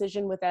make a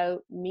decision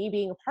without me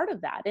being a part of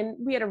that. And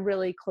we had a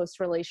really close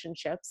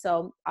relationship.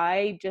 So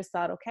I just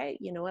thought, okay,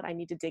 you know what, I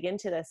need to dig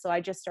into this. So I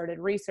just started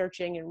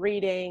researching and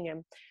reading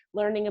and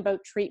learning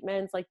about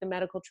treatments, like the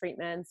medical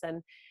treatments.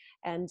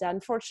 And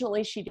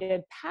unfortunately, she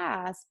did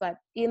pass, but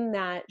in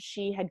that,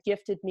 she had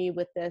gifted me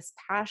with this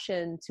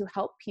passion to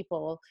help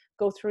people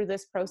go through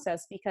this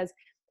process. Because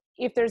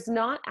if there's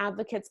not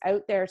advocates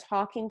out there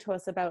talking to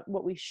us about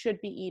what we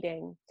should be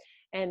eating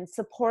and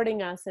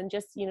supporting us, and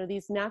just,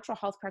 these natural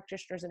health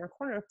practitioners in our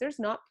corner, if there's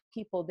not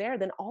people there,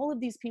 then all of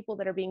these people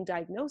that are being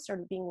diagnosed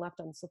are being left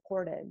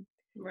unsupported.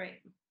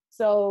 Right.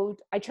 So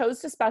I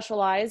chose to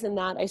specialize in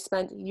that. I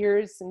spent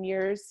years and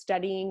years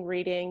studying,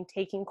 reading,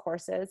 taking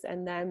courses,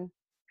 and then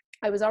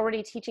I was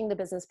already teaching the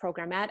business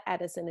program at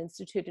Edison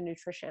Institute of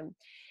Nutrition.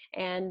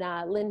 And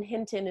Lynn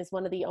Hinton is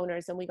one of the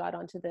owners, and we got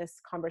onto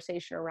this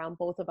conversation around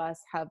both of us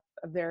have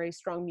a very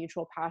strong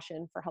mutual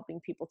passion for helping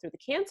people through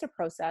the cancer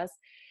process.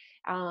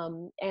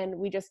 And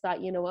we just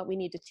thought, you know what, we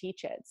need to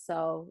teach it.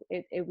 So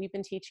we've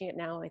been teaching it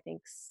now, I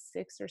think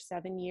 6 or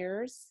 7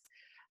 years.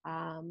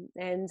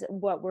 And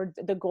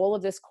the goal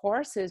of this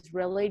course is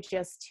really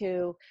just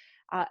to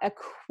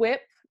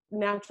equip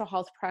natural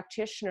health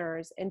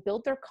practitioners and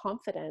build their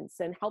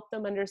confidence and help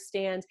them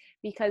understand,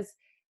 because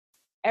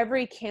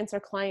every cancer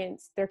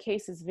client, their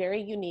case is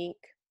very unique.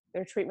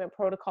 Their treatment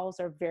protocols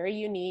are very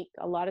unique.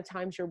 A lot of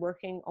times you're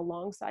working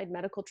alongside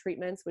medical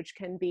treatments, which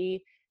can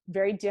be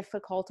very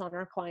difficult on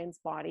our clients'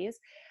 bodies.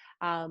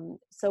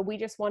 So we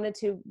just wanted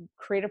to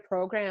create a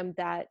program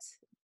that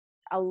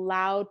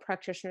allowed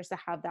practitioners to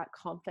have that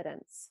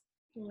confidence.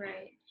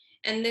 Right.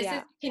 And this is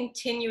a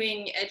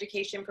continuing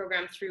education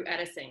program through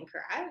Edison,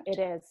 correct? It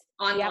is.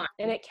 Online. Yeah,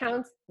 and it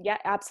counts. Yeah,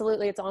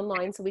 absolutely. It's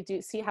online. So we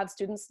do have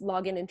students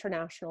log in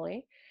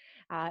internationally.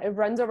 It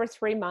runs over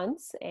 3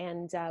 months,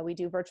 and we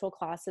do virtual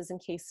classes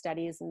and case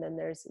studies, and then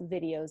there's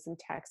videos and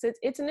text.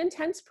 It's an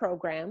intense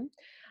program,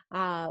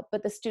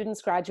 but the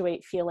students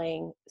graduate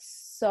feeling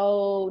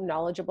so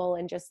knowledgeable,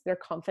 and just their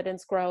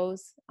confidence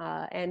grows.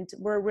 And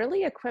we're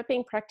really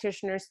equipping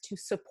practitioners to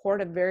support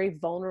a very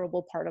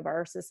vulnerable part of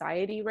our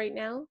society right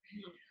now.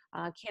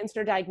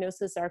 Cancer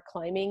diagnoses are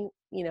climbing,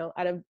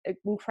 at an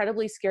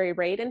incredibly scary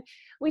rate. And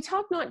we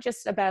talk not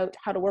just about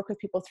how to work with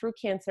people through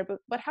cancer,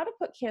 but how to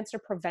put cancer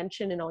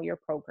prevention in all your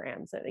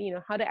programs,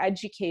 how to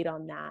educate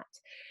on that.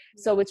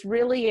 So it's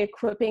really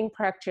equipping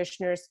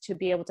practitioners to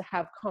be able to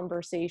have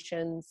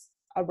conversations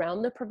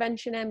around the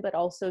prevention end, but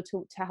also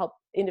to help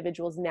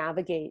individuals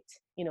navigate,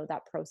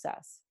 that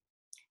process.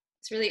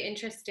 It's really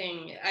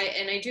interesting.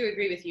 I do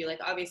agree with you. Like,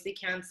 obviously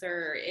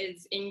cancer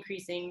is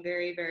increasing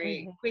very,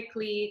 very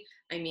quickly.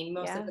 I mean,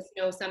 most of us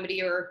know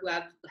somebody or who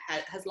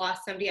has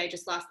lost somebody. I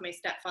just lost my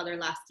stepfather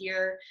last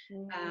year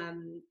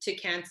to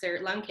cancer,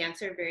 lung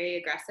cancer, very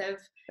aggressive.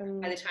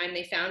 By the time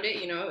they found it,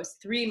 it was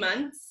 3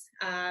 months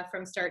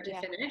from start to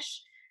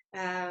finish.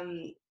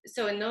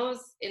 So in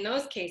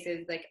those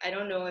cases, like, I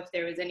don't know if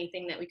there was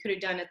anything that we could have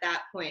done at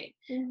that point.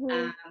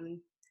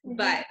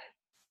 But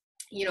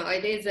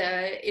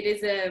it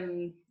is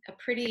a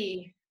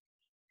pretty,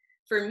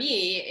 for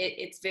me,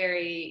 it's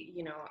very,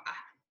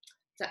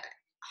 it's a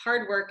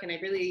hard work, and I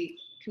really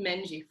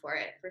commend you for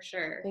it, for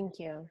sure. Thank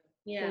you.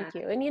 Yeah. Thank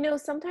you.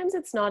 And sometimes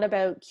it's not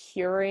about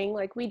curing.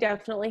 Like, we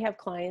definitely have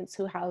clients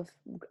who have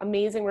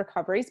amazing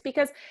recoveries,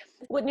 because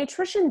what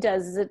nutrition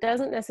does is it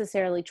doesn't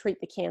necessarily treat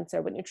the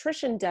cancer. What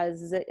nutrition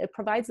does is it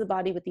provides the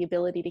body with the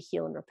ability to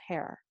heal and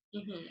repair.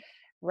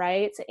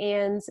 Right.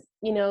 And,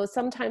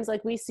 sometimes,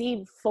 like, we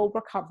see full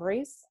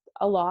recoveries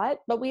a lot,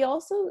 but we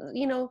also,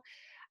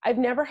 I've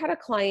never had a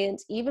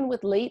client, even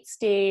with late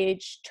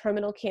stage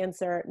terminal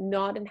cancer,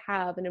 not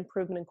have an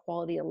improvement in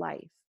quality of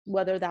life,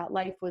 whether that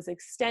life was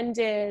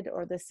extended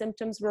or the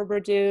symptoms were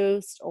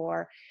reduced,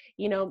 or,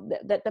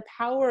 that the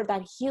power,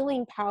 that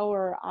healing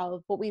power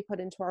of what we put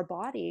into our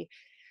body.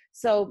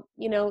 So,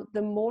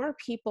 the more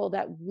people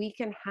that we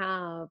can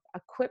have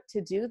equipped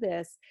to do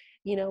this,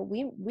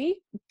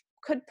 we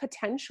could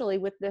potentially,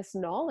 with this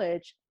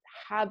knowledge,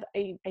 have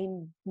a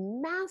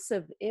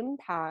massive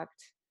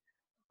impact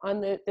on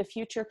the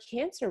future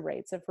cancer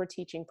rates if we're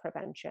teaching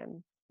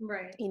prevention.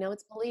 Right.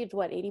 It's believed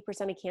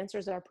 80% of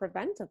cancers are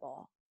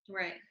preventable.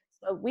 Right.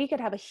 So we could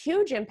have a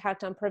huge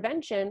impact on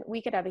prevention.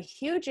 We could have a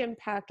huge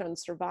impact on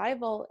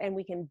survival, and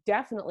we can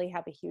definitely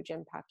have a huge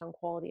impact on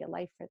quality of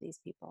life for these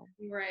people.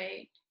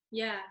 Right.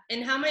 Yeah.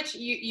 And how much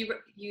you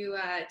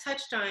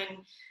touched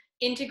on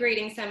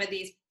integrating some of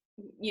these,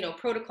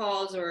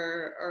 protocols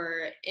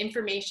or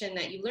information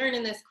that you learn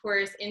in this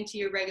course into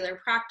your regular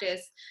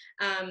practice.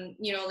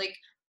 Like,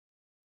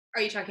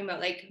 are you talking about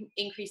like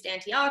increased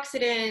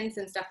antioxidants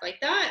and stuff like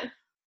that?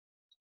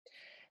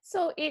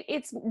 So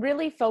it's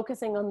really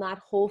focusing on that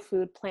whole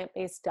food,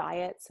 plant-based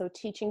diet. So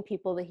teaching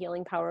people the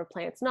healing power of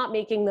plants, not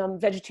making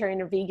them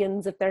vegetarian or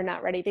vegans if they're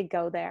not ready to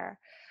go there.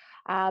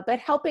 But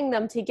helping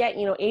them to get,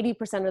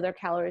 80% of their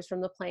calories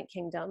from the plant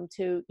kingdom,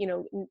 to,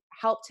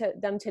 help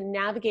them to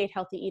navigate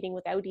healthy eating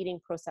without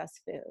eating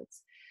processed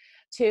foods,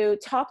 to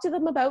talk to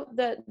them about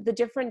the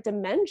different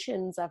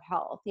dimensions of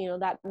health,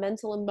 that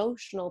mental,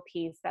 emotional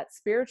piece, that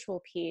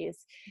spiritual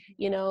piece,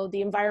 the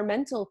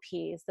environmental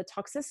piece, the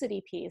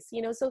toxicity piece,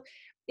 so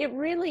it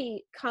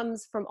really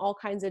comes from all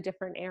kinds of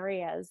different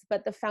areas.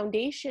 But the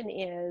foundation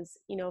is,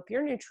 if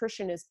your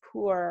nutrition is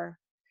poor,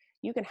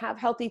 you can have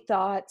healthy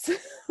thoughts,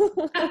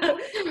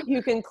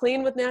 you can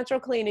clean with natural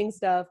cleaning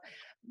stuff,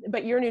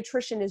 but your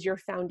nutrition is your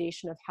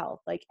foundation of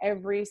health. Like,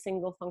 every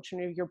single function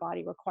of your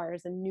body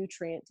requires a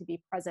nutrient to be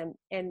present,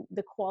 and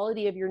the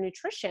quality of your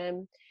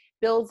nutrition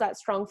builds that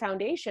strong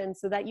foundation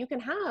so that you can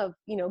have,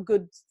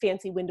 good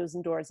fancy windows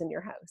and doors in your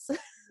house,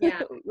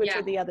 which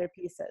are the other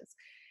pieces.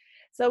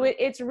 So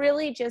it's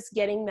really just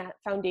getting that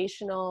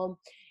foundational,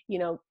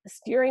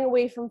 steering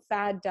away from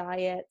fad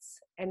diets,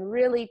 and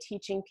really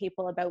teaching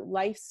people about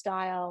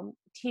lifestyle,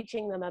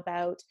 teaching them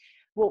about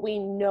what we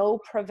know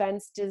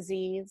prevents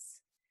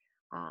disease,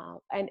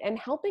 and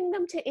helping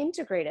them to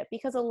integrate it.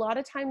 Because a lot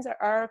of times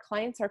our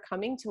clients are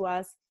coming to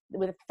us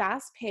with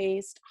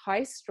fast-paced,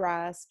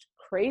 high-stressed,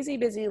 crazy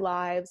busy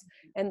lives,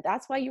 and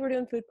that's why you were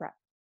doing food prep.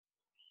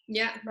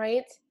 Yeah.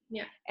 Right?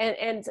 Yeah.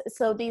 And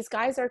so these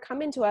guys are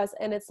coming to us,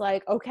 and it's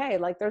like, okay,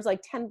 like, there's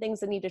like 10 things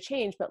that need to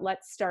change, but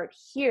let's start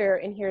here,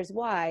 and here's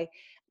why.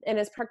 And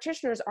as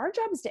practitioners, our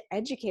job is to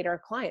educate our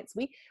clients.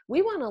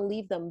 We want to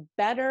leave them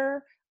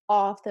better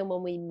off than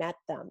when we met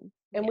them.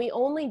 And we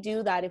only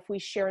do that if we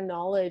share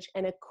knowledge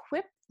and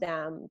equip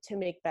them to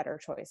make better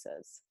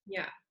choices.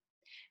 Yeah,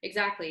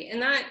 exactly.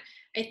 And that,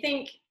 I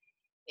think,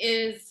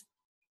 is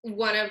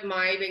one of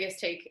my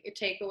biggest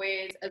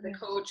takeaways as a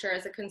coach or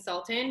as a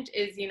consultant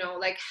is,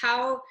 like,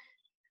 how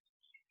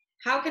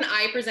can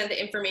I present the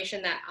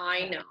information that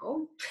I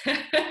know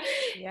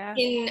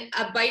in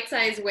a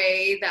bite-sized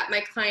way that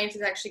my client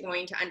is actually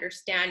going to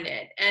understand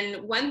it.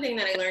 And one thing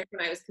that I learned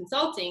when I was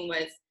consulting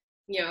was,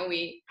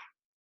 we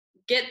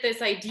get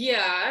this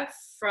idea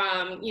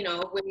from,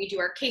 when we do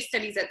our case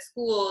studies at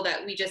school,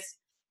 that we just,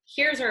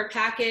 here's our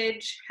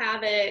package,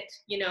 have it,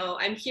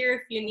 I'm here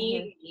if you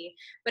need me.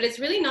 But it's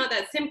really not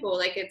that simple.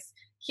 Like, it's,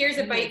 here's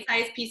a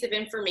bite-sized piece of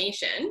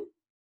information,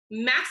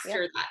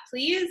 master that,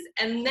 please,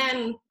 and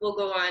then we'll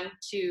go on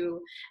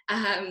to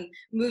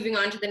moving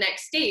on to the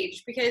next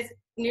stage. Because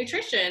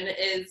nutrition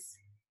is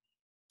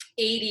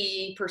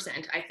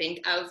 80%, I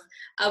think, of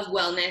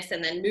wellness,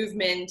 and then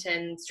movement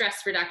and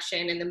stress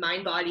reduction and the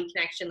mind-body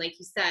connection. Like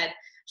you said,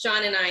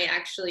 Sean and I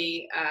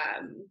actually,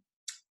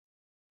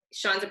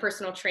 Sean's a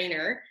personal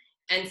trainer.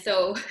 And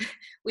so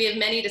we have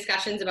many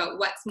discussions about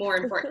what's more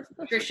important,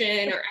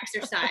 nutrition or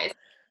exercise.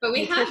 But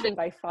we have nutrition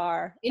by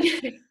far.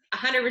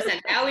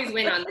 100%. I always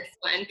win on this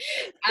one.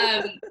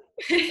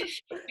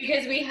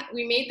 Because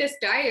we made this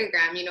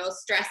diagram, you know,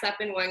 stress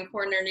up in one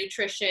corner,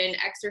 nutrition,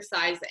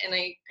 exercise, and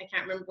I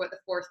can't remember what the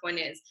fourth one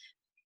is.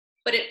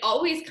 But it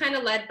always kind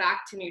of led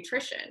back to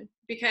nutrition,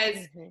 because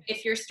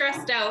if you're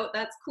stressed out,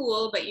 that's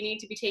cool, but you need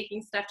to be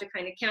taking stuff to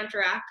kind of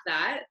counteract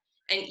that,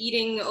 and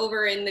eating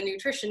over in the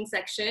nutrition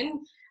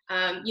section.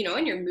 You know,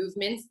 and your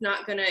movement's you're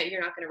not gonna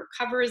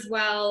recover as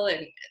well.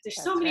 And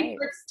there's so many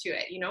parts to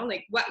it, you know,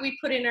 like what we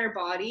put in our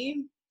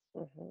body.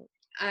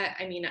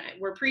 I mean,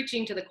 we're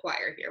preaching to the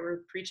choir here.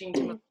 We're preaching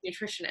to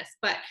nutritionists,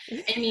 but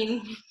I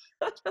mean,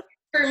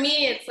 for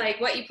me, it's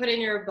like what you put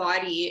in your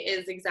body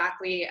is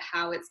exactly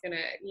how it's gonna,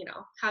 you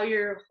know, how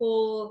your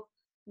whole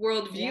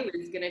worldview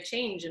is gonna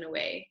change in a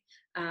way.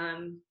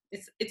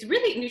 It's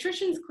really,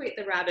 nutrition's quite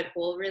the rabbit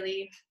hole,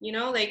 really, you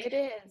know, like it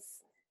is.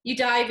 You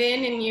dive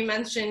in and you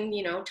mention,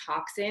 you know,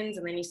 toxins,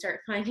 and then you start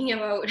finding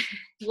out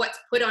what's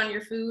put on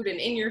your food and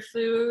in your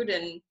food.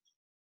 And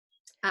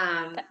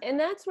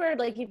that's where,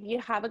 like, if you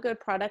have a good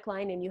product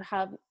line and you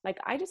have, like,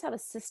 I just have a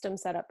system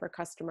set up for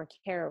customer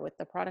care with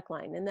the product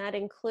line. And that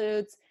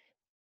includes,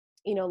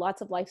 you know,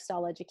 lots of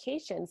lifestyle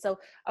education. So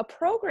a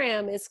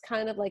program is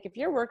kind of like, if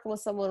you're working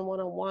with someone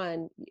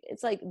one-on-one,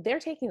 it's like they're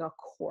taking a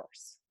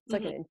course. It's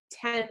like an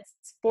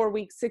intense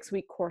 4-week,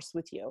 6-week course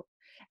with you.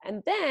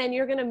 And then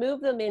you're going to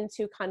move them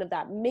into kind of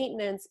that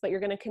maintenance, but you're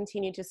going to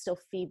continue to still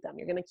feed them.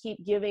 You're going to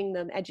keep giving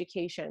them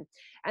education.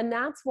 And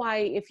that's why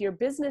if your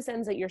business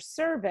ends at your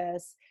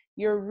service,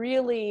 you're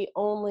really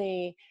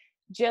only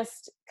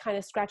just kind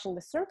of scratching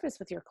the surface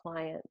with your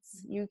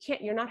clients.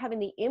 You're not having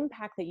the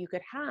impact that you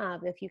could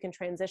have if you can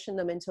transition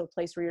them into a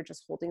place where you're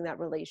just holding that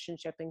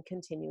relationship and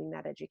continuing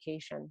that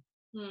education.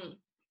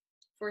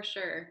 For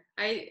sure.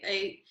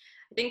 I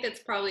think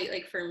that's probably,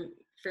 like,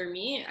 for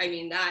me, I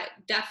mean, that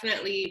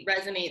definitely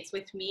resonates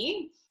with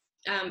me.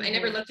 I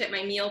never looked at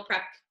my meal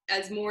prep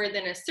as more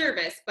than a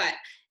service, but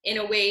in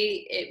a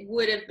way it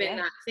would have been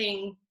that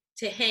thing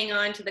to hang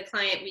on to the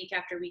client week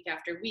after week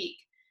after week.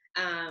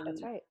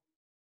 That's right.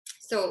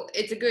 So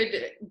it's a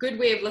good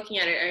way of looking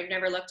at it. I've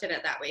never looked at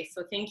it that way.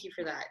 So thank you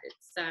for that.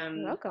 It's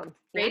You're welcome.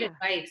 Great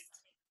advice.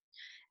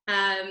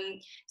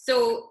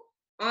 So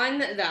on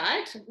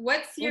that,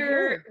 what's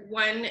your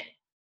one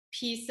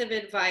piece of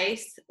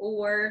advice,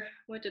 or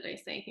what did I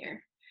say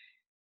here?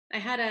 I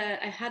had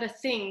a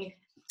thing.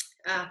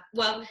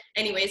 Well,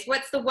 anyways,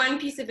 what's the one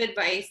piece of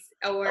advice,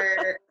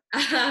 or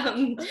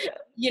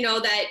you know,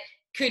 that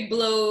could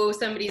blow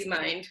somebody's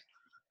mind?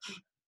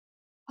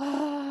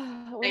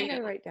 What did I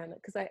write down?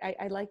 Because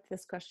I liked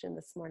this question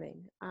this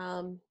morning.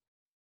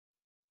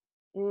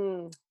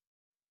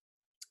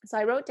 So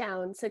I wrote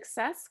down,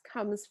 success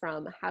comes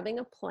from having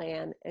a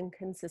plan and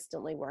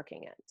consistently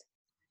working it.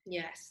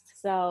 Yes.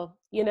 So,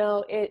 you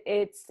know,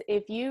 it's,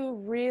 if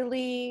you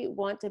really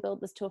want to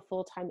build this to a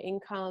full-time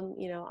income,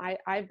 you know,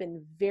 I've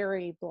been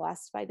very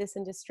blessed by this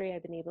industry.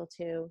 I've been able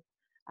to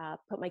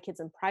put my kids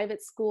in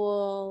private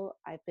school.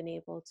 I've been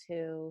able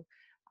to,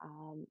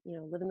 you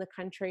know, live in the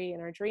country in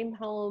our dream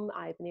home.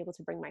 I've been able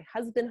to bring my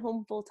husband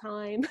home full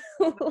time.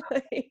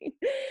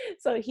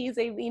 So he's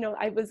you know,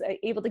 I was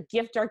able to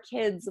gift our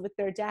kids with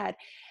their dad.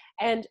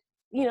 And,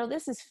 you know,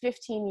 this is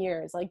 15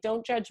 years. Like,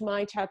 don't judge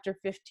my chapter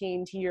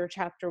 15 to your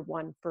chapter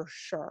 1 for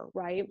sure,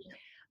 right? Yeah.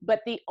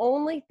 But the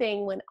only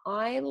thing, when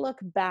I look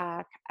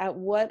back at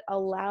what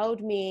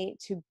allowed me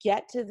to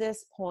get to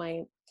this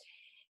point,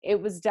 it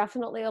was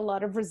definitely a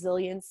lot of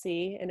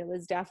resiliency, and it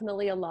was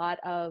definitely a lot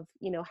of,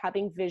 you know,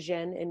 having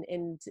vision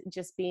and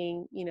just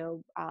being, you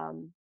know,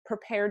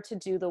 prepared to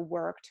do the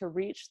work to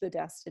reach the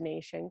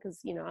destination. Because,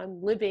 you know,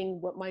 I'm living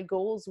what my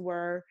goals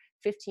were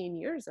 15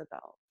 years ago.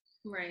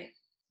 Right.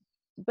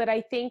 But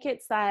I think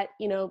it's that,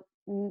 you know,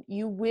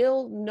 you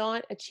will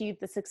not achieve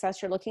the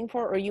success you're looking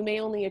for, or you may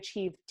only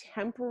achieve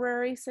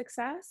temporary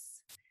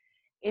success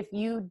if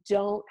you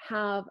don't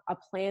have a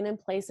plan in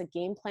place, a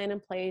game plan in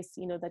place,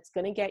 you know, that's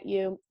going to get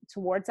you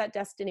towards that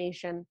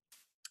destination.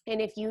 And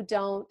if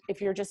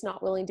you're just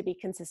not willing to be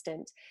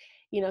consistent.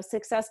 You know,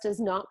 success does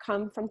not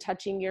come from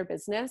touching your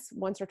business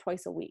once or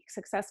twice a week.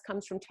 Success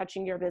comes from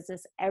touching your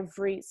business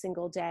every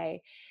single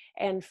day,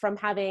 and from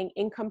having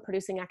income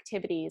producing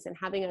activities and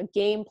having a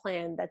game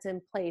plan that's in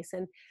place.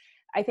 And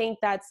I think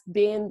that's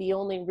been the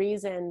only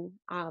reason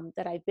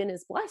that I've been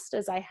as blessed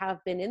as I have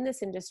been in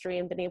this industry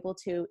and been able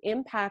to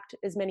impact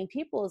as many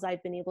people as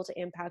I've been able to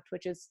impact,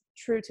 which is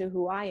true to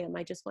who I am.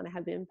 I just want to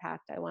have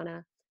impact. I want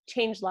to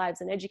change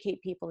lives and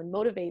educate people and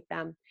motivate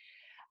them.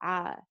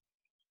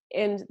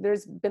 And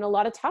there's been a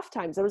lot of tough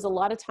times. There was a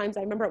lot of times,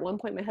 I remember at one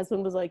point my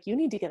husband was like, you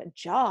need to get a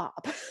job.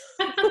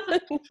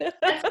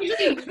 That's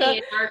usually me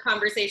in our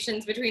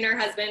conversations between our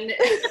husband.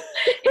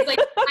 It's like,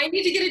 I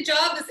need to get a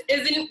job. This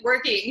isn't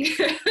working.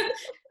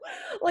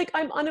 like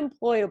I'm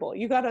unemployable.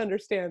 You got to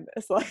understand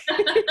this. Like,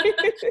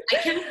 I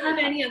can't have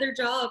any other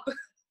job.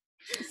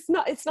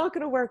 it's not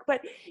going to work.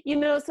 But,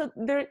 so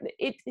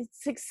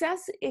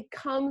success, it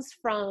comes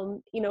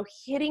from,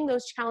 hitting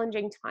those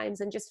challenging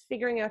times and just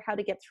figuring out how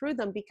to get through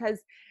them, because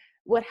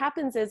what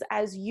happens is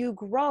as you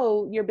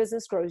grow, your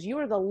business grows. You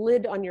are the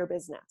lid on your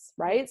business,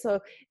 right? So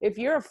if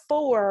you're a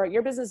 4,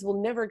 your business will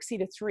never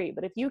exceed a 3.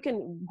 But if you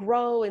can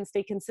grow and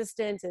stay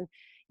consistent and,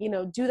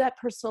 do that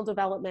personal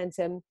development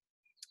and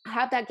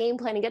have that game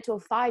plan and get to a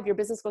 5, your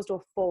business goes to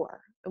a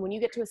 4. And when you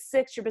get to a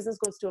 6, your business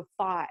goes to a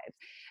 5.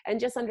 And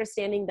just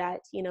understanding that,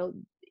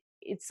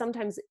 it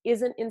sometimes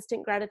isn't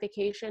instant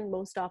gratification.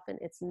 Most often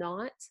it's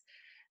not.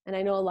 And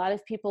I know a lot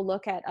of people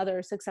look at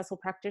other successful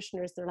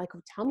practitioners. They're like,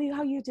 oh, tell me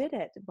how you did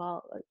it.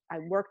 Well, I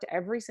worked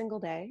every single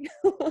day.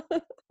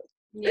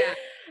 Yeah.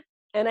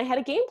 And I had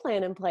a game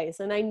plan in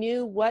place and I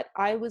knew what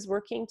I was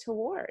working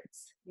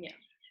towards. Yeah.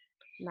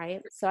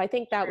 Right. So I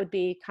think that would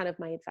be kind of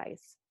my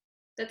advice.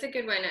 That's a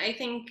good one. I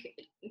think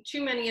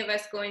too many of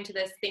us go into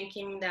this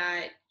thinking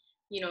that,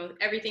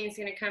 everything's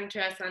going to come to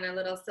us on a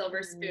little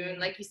silver spoon.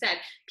 Like you said,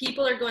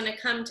 people are going to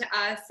come to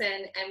us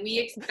and we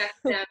expect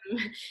them,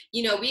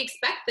 we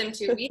expect them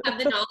to. We have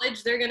the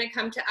knowledge, they're going to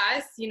come to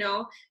us,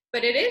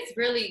 but it is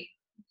really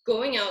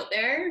going out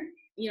there,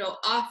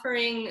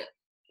 offering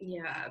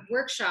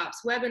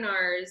workshops,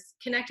 webinars,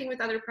 connecting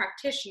with other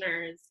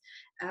practitioners.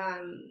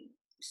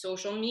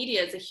 Social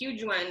media is a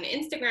huge one.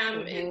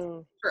 Instagram is,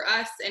 for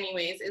us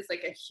anyways, is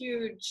like a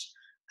huge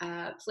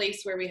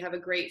place where we have a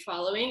great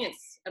following.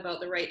 It's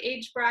about the right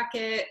age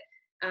bracket.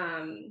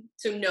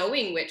 So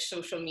knowing which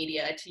social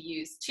media to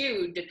use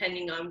too,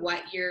 depending on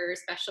what your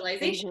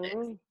specialization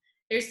is.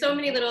 There's so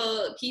many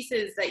little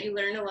pieces that you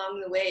learn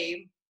along the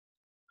way.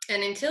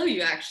 And until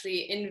you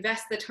actually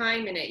invest the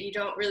time in it, you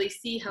don't really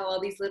see how all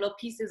these little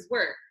pieces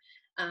work.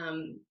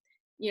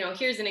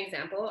 Here's an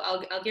example.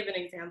 I'll give an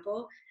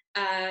example.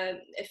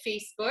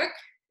 Facebook,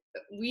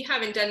 we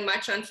haven't done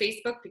much on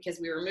Facebook because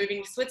we were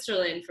moving to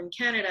Switzerland from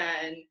Canada,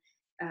 and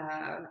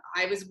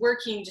I was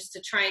working just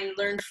to try and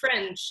learn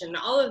French and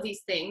all of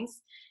these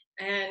things,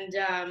 and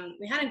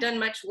we hadn't done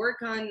much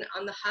work on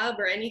the hub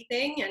or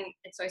anything, and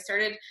so I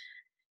started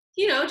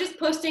just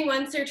posting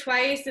once or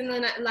twice in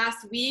the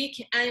last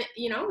week, and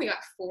we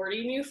got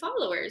 40 new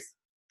followers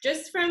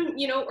just from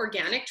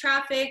organic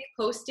traffic,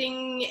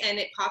 posting and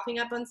it popping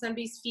up on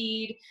somebody's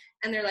feed,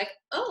 and they're like,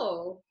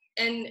 oh.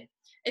 And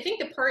I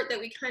think the part that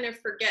we kind of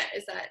forget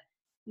is that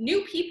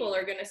new people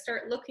are going to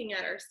start looking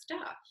at our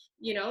stuff,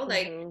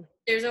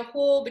 there's a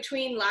whole,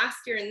 between last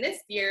year and this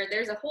year,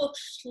 there's a whole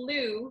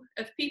slew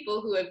of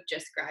people who have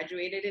just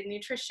graduated in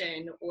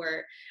nutrition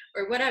or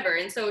whatever.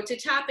 And so to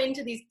tap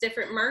into these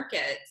different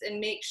markets and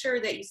make sure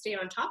that you stay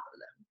on top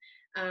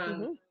of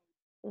them,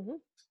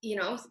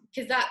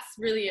 because that's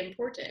really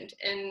important.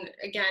 And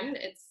again,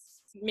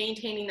 it's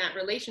maintaining that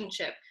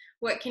relationship.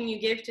 What can you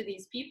give to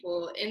these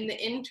people in the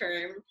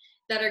interim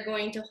that are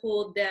going to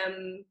hold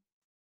them,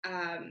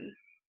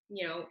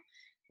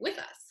 with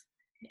us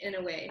in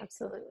a way?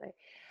 Absolutely.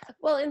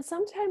 Well, and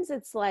sometimes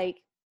it's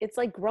like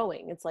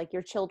growing. It's like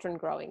your children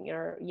growing,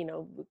 your,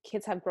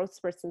 kids have growth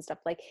spurts and stuff.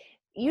 Like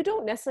you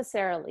don't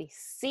necessarily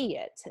see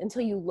it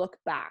until you look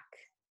back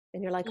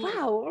and you're like,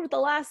 wow, over the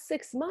last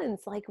 6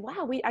 months, like,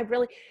 wow,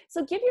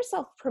 so give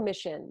yourself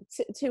permission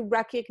to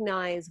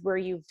recognize where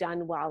you've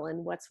done well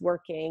and what's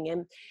working.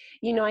 And,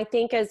 I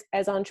think as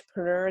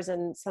entrepreneurs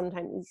and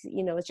sometimes,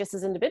 it's just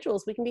as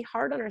individuals, we can be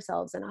hard on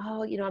ourselves and,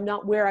 I'm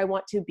not where I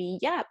want to be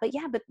yet, but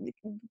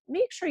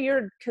make sure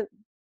you're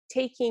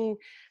taking,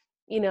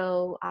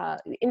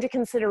 into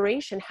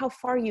consideration how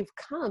far you've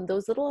come,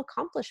 those little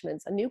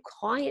accomplishments, a new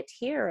client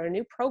here, or a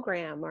new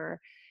program,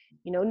 or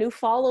new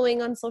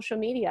following on social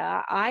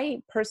media. I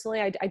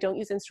personally, I don't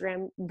use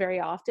Instagram very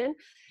often.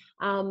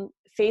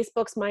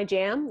 Facebook's my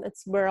jam.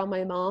 That's where all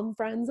my mom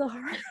friends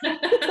are.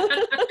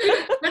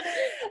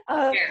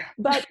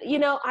 But,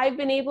 I've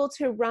been able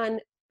to run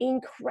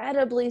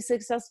incredibly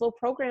successful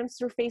programs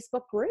through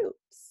Facebook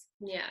groups.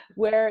 Yeah.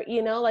 Where,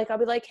 I'll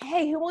be like,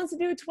 hey, who wants to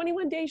do a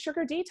 21-day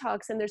sugar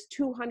detox? And there's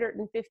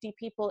 250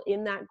 people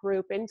in that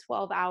group in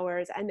 12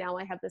 hours. And now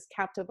I have this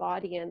captive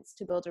audience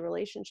to build a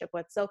relationship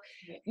with. So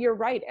you're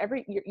right.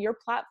 Your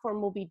platform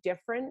will be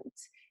different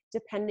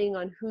depending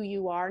on who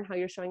you are and how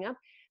you're showing up.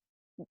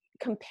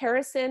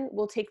 Comparison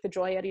will take the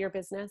joy out of your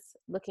business.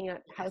 Looking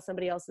at how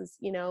somebody else is,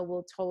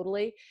 will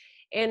totally.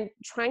 And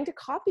trying to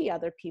copy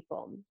other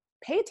people.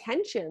 Pay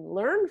attention,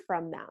 learn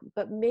from them,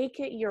 but make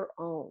it your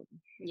own.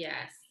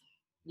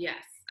 Yes,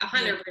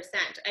 100%.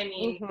 I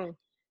mean,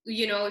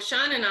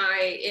 Sean and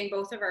I, in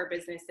both of our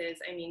businesses,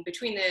 I mean,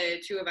 between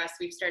the two of us,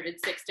 we've started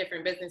 6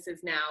 different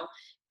businesses now,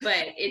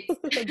 but it's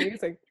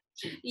amazing.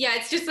 Yeah,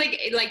 it's just like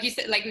you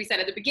said, like we said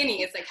at the beginning,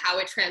 it's like how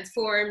it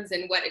transforms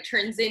and what it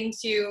turns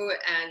into,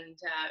 and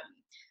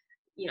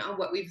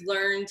what we've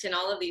learned and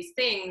all of these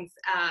things.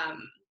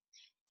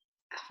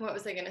 what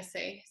was I going to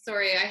say?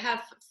 Sorry, I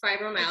have That's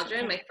fibromyalgia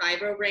and okay. my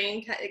fibro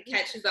brain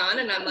catches on,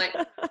 and I'm like,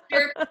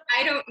 sure,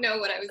 I don't know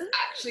what I was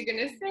actually going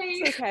to It's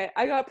say. okay.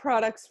 I got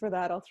products for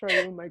that. I'll throw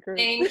you in my group.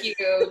 Thank you.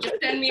 Just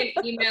send me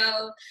an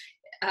email.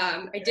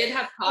 I did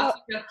have Oh, coffee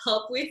to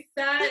help with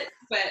that,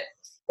 but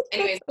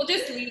anyways, we'll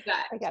just leave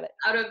that I get it.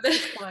 out of the.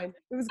 It's fine.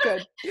 It was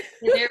good.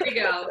 There we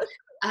go.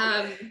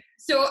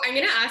 So I'm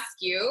going to ask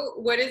you,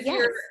 what is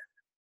your, Yes.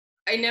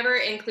 I never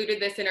included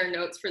this in our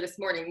notes for this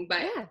morning,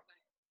 but Yeah.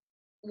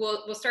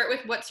 we'll start with,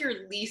 what's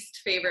your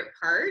least favorite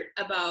part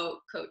about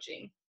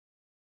coaching?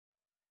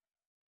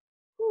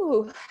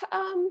 Ooh,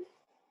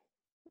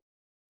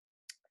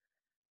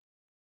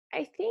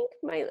 I think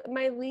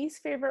my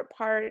least favorite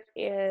part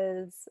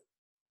is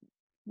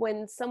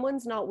when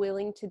someone's not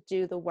willing to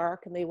do the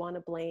work and they want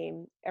to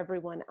blame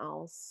everyone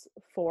else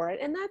for it.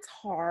 And that's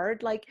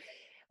hard. Like,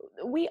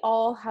 we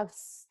all have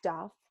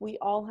stuff, we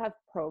all have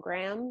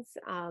programs.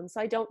 So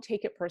I don't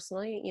take it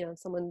personally. If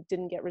someone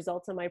didn't get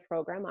results in my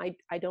program,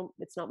 I don't,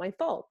 it's not my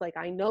fault. Like,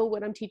 I know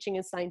what I'm teaching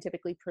is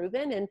scientifically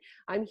proven, and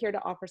I'm here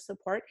to offer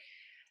support.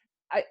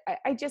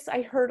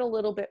 I hurt a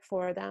little bit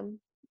for them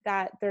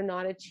that they're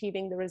not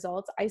achieving the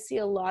results. I see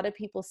a lot of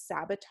people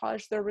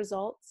sabotage their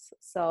results.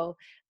 So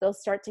they'll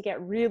start to get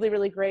really,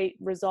 really great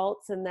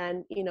results. And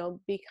then,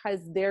 because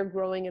they're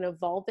growing and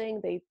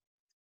evolving, they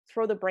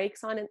throw the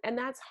brakes on, and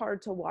that's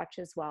hard to watch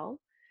as well.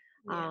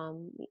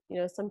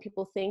 Yeah. Some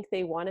people think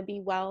they want to be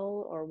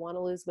well or want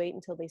to lose weight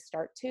until they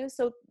start to.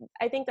 So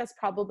I think that's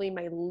probably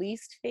my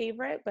least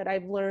favorite, but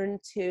I've learned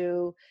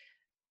to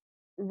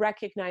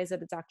recognize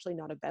that it's actually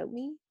not about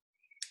me.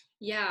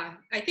 Yeah,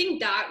 I think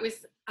that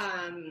was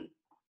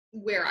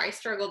where I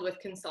struggled with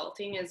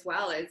consulting as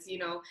well, as,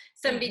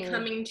 somebody Mm-hmm.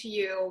 coming to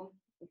you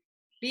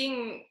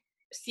being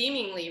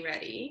seemingly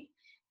ready,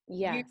 you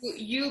Yes.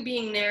 you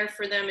being there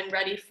for them and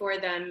ready for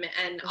them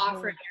and Mm-hmm.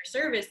 offering your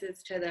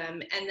services to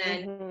them, and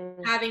then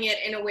Mm-hmm. having it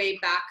in a way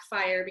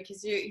backfire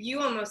because you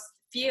almost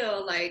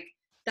feel like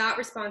that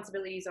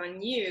responsibility is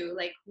on you.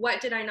 Like,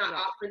 what did I not Yeah.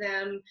 offer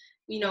them?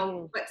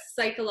 Mm-hmm. What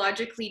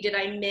psychologically did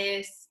I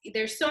miss?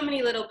 There's so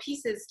many little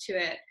pieces to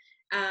it.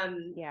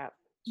 Yeah.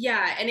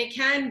 Yeah, and it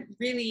can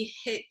really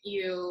hit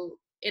you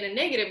in a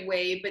negative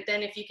way, but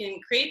then if you can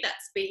create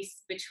that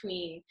space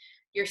between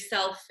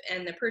yourself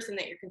and the person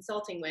that you're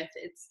consulting with,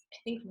 it's, I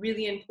think,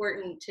 really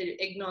important to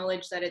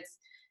acknowledge that it's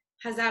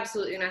has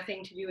absolutely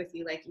nothing to do with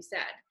you, like you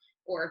said,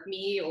 or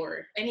me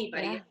or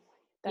anybody. Yeah.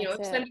 That's If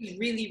it. somebody's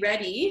really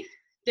ready,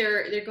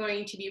 they're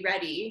going to be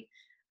ready.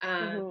 um,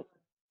 Mm-hmm.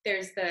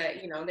 there's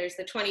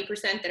the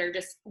 20% that are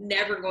just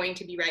never going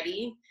to be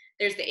ready.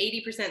 There's the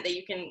 80% that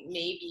you can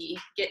maybe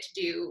get to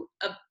do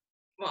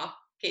well,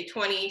 okay,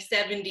 20,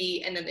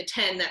 70, and then the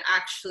 10 that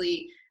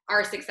actually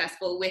are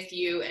successful with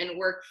you and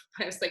work.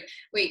 I was like,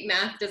 wait,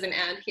 math doesn't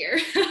add here.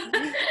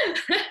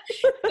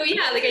 So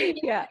yeah, like, I think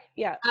Yeah.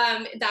 Yeah.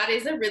 that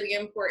is a really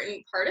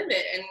important part of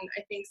it. And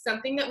I think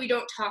something that we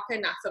don't talk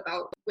enough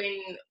about when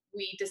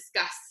we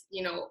discuss,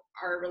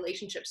 our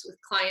relationships with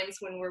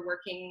clients when we're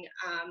working,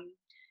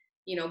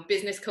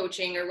 business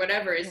coaching or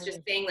whatever, is just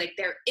Mm-hmm. saying, like,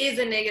 there is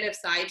a negative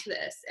side to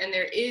this, and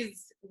there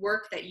is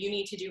work that you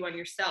need to do on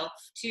yourself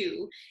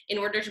too, in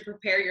order to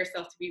prepare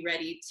yourself to be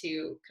ready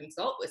to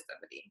consult with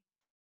somebody.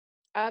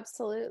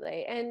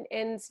 Absolutely. And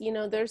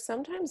there's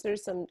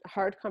some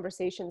hard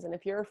conversations, and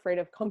if you're afraid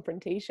of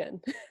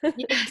confrontation,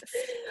 Yes.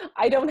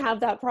 I don't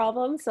have that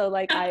problem. So,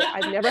 like,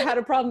 I've never had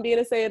a problem being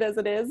to say it as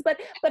it is, but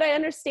I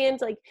understand,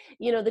 like,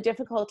 the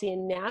difficulty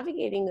in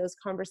navigating those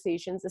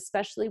conversations,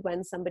 especially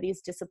when somebody's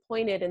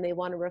disappointed and they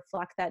want to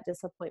reflect that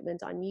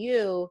disappointment on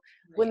you,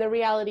 when Right. the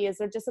reality is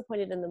they're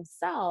disappointed in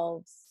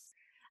themselves.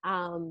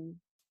 Um,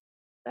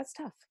 that's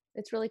tough.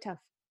 It's really tough.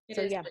 It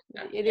So is yeah, really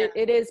tough. it Yeah. is,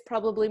 it is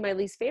probably my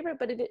least favorite,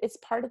 but it's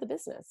part of the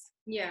business.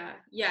 Yeah,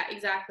 yeah,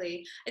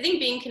 exactly. I think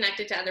being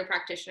connected to other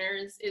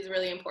practitioners is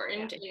really Yeah.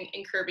 important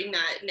in curbing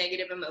that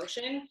negative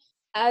emotion.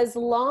 As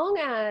long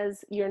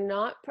as you're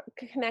not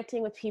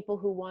connecting with people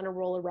who want to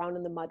roll around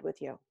in the mud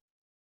with you.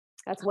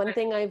 That's one Okay.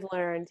 thing I've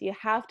learned. You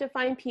have to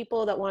find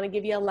people that want to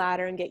give you a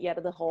ladder and get you out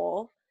of the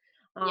hole,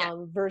 Yeah.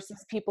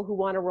 versus people who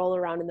want to roll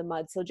around in the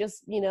mud. So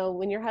just,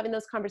 when you're having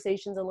those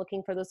conversations and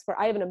looking for those support,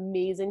 I have an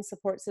amazing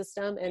support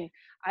system, and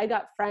I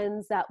got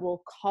friends that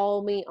will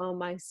call me on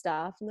my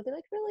stuff and they'll be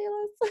like, really,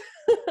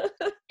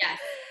 Liz? Yes.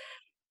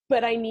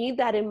 But I need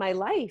that in my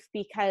life,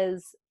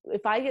 because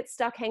if I get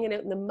stuck hanging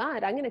out in the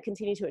mud, I'm going to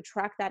continue to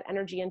attract that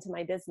energy into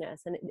my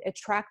business and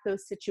attract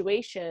those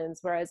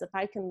situations. Whereas if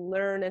I can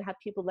learn and have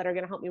people that are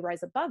going to help me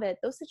rise above it,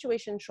 those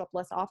situations show up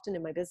less often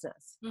in my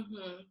business.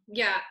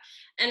 Yeah.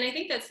 And I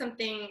think that's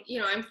something,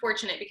 I'm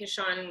fortunate because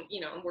Sean,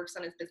 works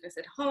on his business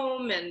at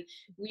home, and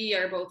we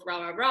are both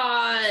rah, rah,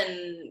 rah,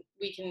 and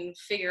we can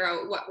figure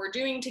out what we're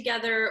doing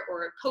together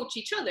or coach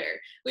each other,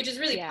 which is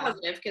really Yeah,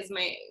 positive because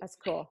that's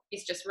cool.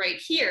 he's just right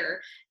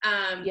here.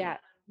 Um, Yeah.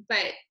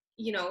 but,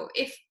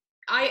 if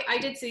I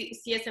did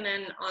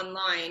CSNN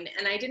online,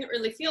 and I didn't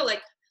really feel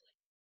like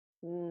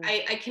Mm,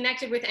 I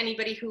connected with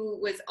anybody who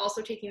was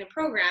also taking the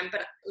program.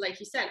 But like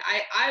you said,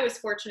 I was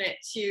fortunate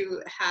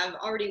to have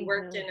already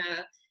worked mm-hmm. in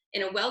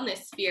in a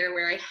wellness sphere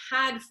where I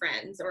had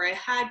friends or I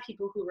had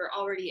people who were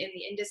already in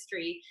the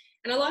industry,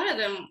 and a lot of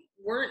them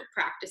weren't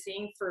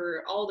practicing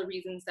for all the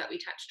reasons that we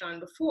touched on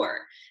before.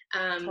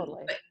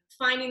 Totally. But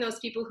finding those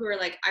people who are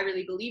like, I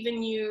really believe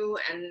in you,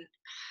 and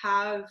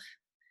have,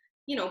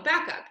 you know,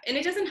 backup. And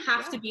it doesn't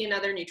have to Yeah, be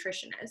another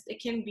nutritionist.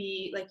 It can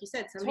be, like you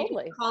said, somebody to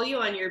totally. call you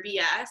on your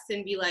BS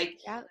and be like,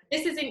 Yeah,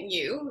 this isn't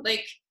you.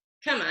 Like,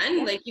 come on,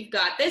 yeah, like you've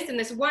got this. And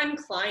this one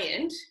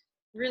client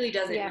really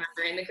doesn't yes,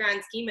 matter in the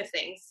grand scheme of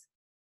things,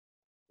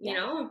 you yeah,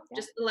 know, yeah.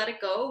 just let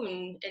it go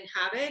and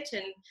have it.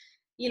 And,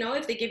 you know,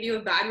 if they give you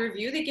a bad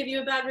review, they give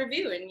you a bad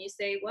review. And you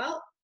say,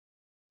 well,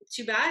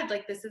 too bad.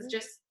 Like, this is Mm,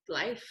 just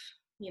life,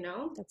 you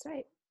know? that's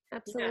right. Yeah.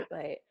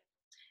 Absolutely.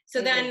 So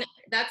I agree. then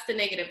that's the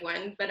negative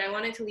one, but I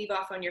wanted to leave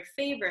off on your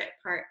favorite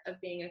part of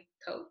being a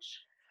coach.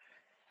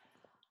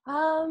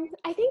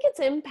 I think it's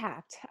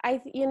impact.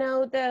 You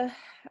know,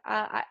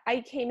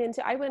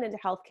 I went into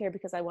healthcare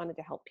because I wanted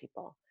to help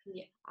people.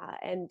 Yeah.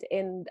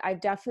 And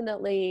I've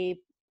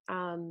definitely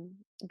um,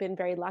 been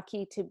very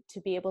lucky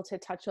to be able to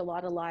touch a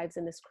lot of lives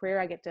in this career.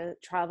 I get to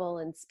travel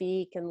and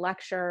speak and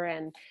lecture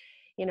and,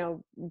 you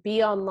know,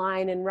 be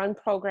online and run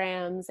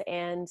programs.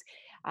 And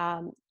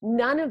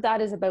none of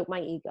that is about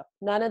my ego.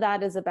 None of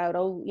that is about,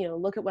 oh, you know,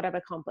 look at what I've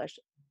accomplished.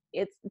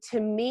 It's, to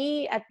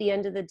me, at the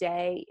end of the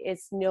day,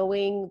 it's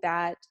knowing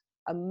that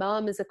a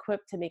mom is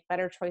equipped to make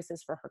better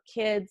choices for her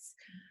kids.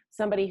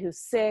 Somebody who's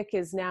sick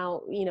is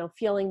now, you know,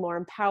 feeling more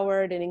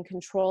empowered and in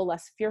control,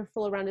 less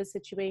fearful around a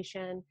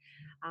situation.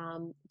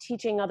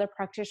 Teaching other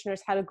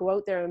practitioners how to go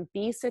out there and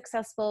be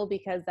successful,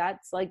 because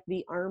that's like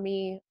the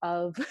army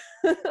of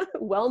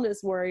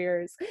wellness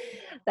warriors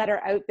that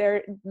are out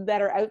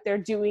there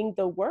doing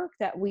the work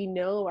that we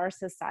know our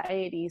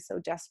society so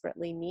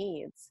desperately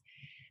needs.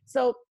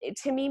 So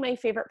to me, my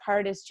favorite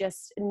part is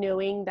just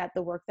knowing that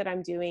the work that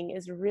I'm doing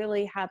is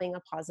really having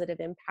a positive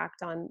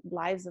impact on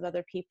lives of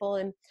other people.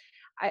 And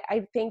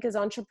I think as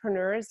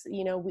entrepreneurs,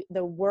 you know,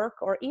 the work,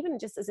 or even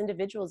just as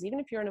individuals, even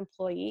if you're an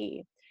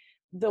employee,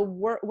 the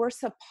work, we're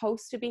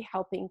supposed to be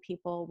helping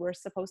people. We're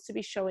supposed to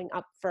be showing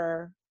up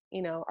for,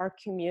 you know, our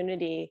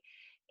community.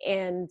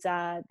 And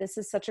this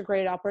is such a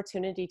great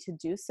opportunity to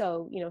do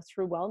so, you know,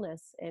 through wellness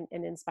and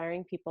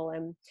inspiring people.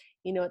 And,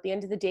 you know, at the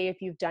end of the day,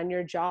 if you've done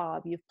your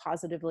job, you've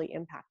positively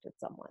impacted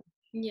someone.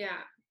 Yeah.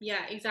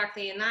 Yeah,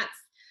 exactly. And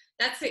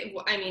that's it.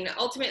 I mean,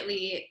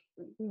 ultimately, I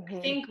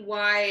Hmm. think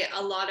why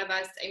a lot of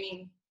us, I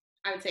mean,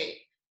 I would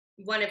say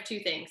one of two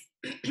things.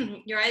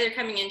 You're either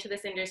coming into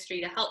this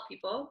industry to help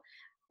people,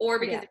 or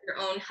because Yeah. of your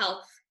own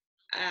health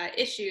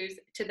issues,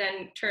 to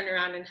then turn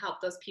around and help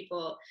those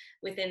people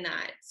within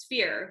that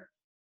sphere.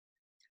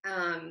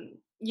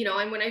 You know,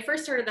 and when I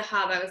first started the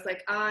hub, I was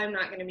like, oh, I'm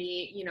not going to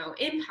be, you know,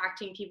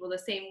 impacting people the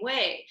same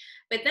way.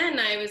 But then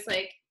I was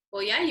like,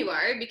 well, yeah, you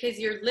are, because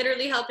you're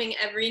literally helping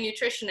every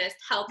nutritionist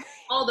help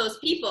all those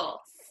people.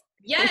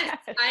 Yes,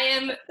 Yes. I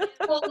am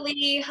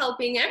totally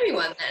helping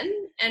everyone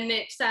then. And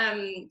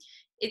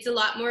it's a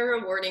lot more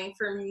rewarding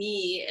for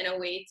me in a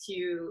way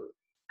to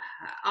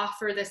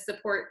offer this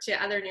support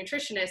to other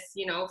nutritionists,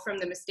 you know, from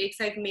the mistakes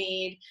I've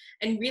made,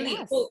 and really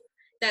Yes. hope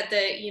that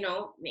the, you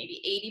know,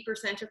 maybe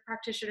 80% of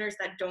practitioners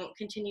that don't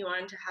continue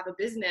on to have a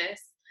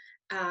business,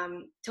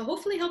 to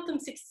hopefully help them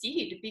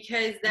succeed,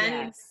 because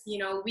then, Yes. you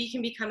know, we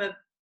can become a,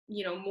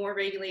 you know, more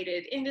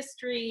regulated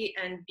industry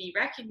and be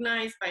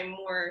recognized by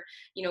more,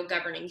 you know,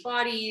 governing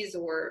bodies,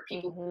 or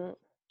people who Hmm.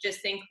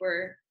 just think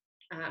we're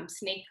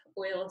snake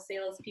oil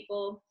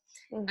salespeople.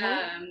 Hmm.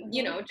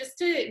 You Hmm. know, just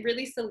to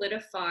really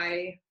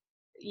solidify,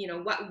 you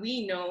know, what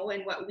we know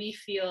and what we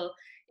feel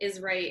is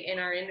right in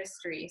our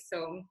industry.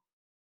 So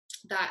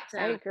that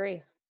I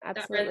agree. that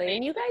Absolutely. resonates.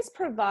 And you guys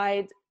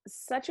provide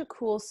such a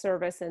cool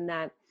service in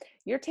that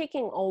you're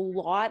taking a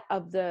lot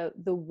of the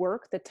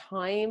work, the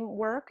time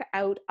work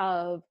out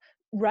of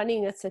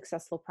running a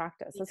successful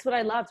practice. Yeah, That's what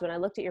I loved when I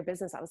looked at your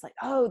business. I was like,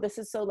 oh, this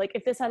is so, like,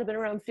 if this had been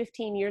around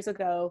 15 years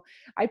ago,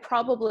 I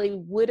probably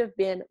would have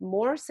been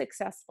more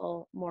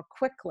successful more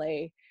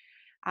quickly,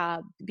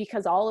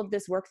 because all of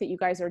this work that you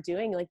guys are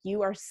doing, like,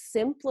 you are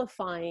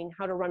simplifying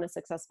how to run a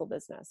successful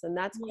business. And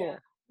that's yeah, cool.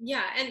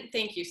 yeah. And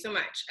thank you so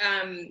much.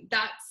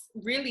 That's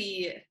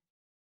really,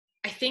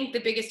 I think the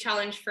biggest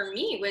challenge for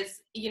me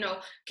was, you know,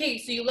 okay,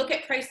 so you look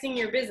at pricing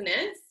your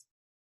business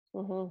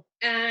Hmm.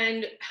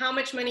 and how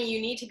much money you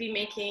need to be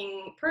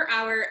making per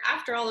hour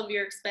after all of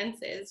your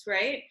expenses,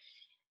 right?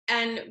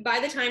 And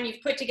by the time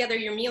you've put together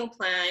your meal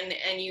plan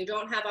and you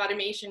don't have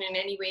automation in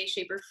any way,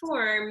 shape, or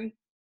form,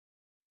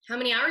 how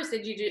many hours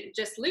did you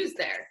just lose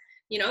there?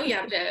 You know, you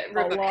have to A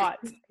revise, lot.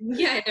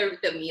 yeah,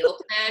 the meal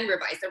plan,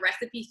 revise the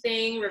recipe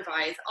thing,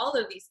 revise all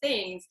of these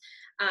things.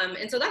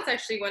 And so that's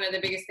actually one of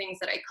the biggest things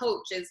that I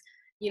coach is,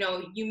 you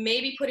know, you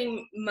may be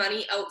putting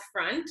money out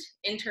front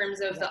in terms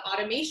of Yeah, the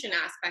automation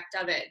aspect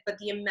of it, but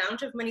the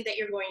amount of money that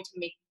you're going to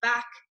make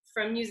back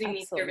from using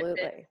these services,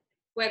 absolutely.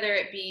 whether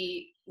it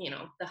be, you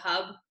know, the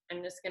hub,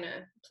 I'm just going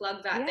to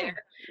plug that Yeah.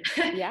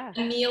 there, Yeah.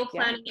 a meal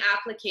Yeah. planning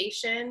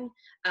application,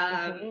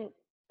 Hmm.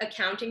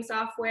 accounting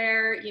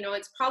software, you know,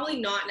 it's probably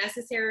not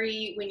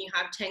necessary when you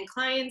have 10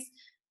 clients,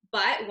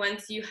 But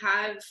once you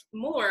have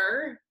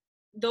more,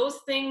 those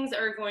things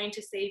are going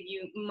to save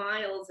you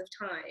miles of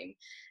time.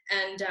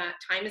 And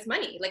time is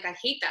money. Like, I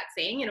hate that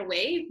saying in a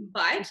way,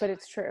 but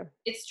it's true.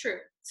 it's true.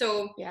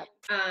 So, Yeah.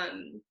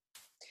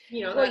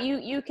 you know, Well, that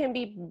you can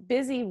be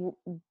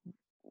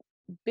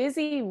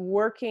busy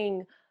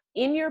working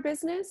in your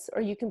business,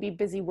 or you can be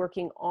busy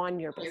working on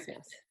your on your business.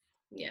 business.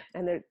 Yeah.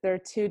 And they're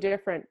two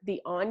different.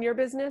 The on your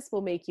business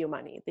will make you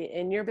money. The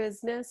in your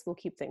business will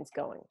keep things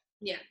going.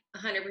 Yeah,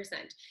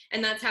 100%.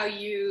 And that's how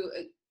you,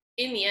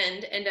 in the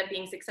end up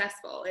being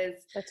successful,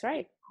 is That's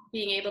right.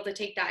 being able to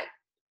take that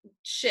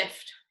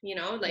shift, you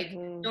know, like,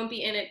 Mm-hmm. don't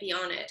be in it, be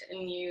on it.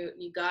 And you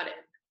got it.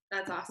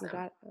 That's awesome. You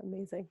got it.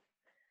 Amazing.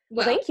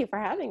 Well, Well, thank you for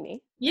having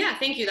me. yeah,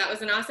 thank you. That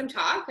was an awesome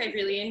talk. I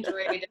really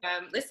enjoyed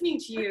listening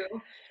to you.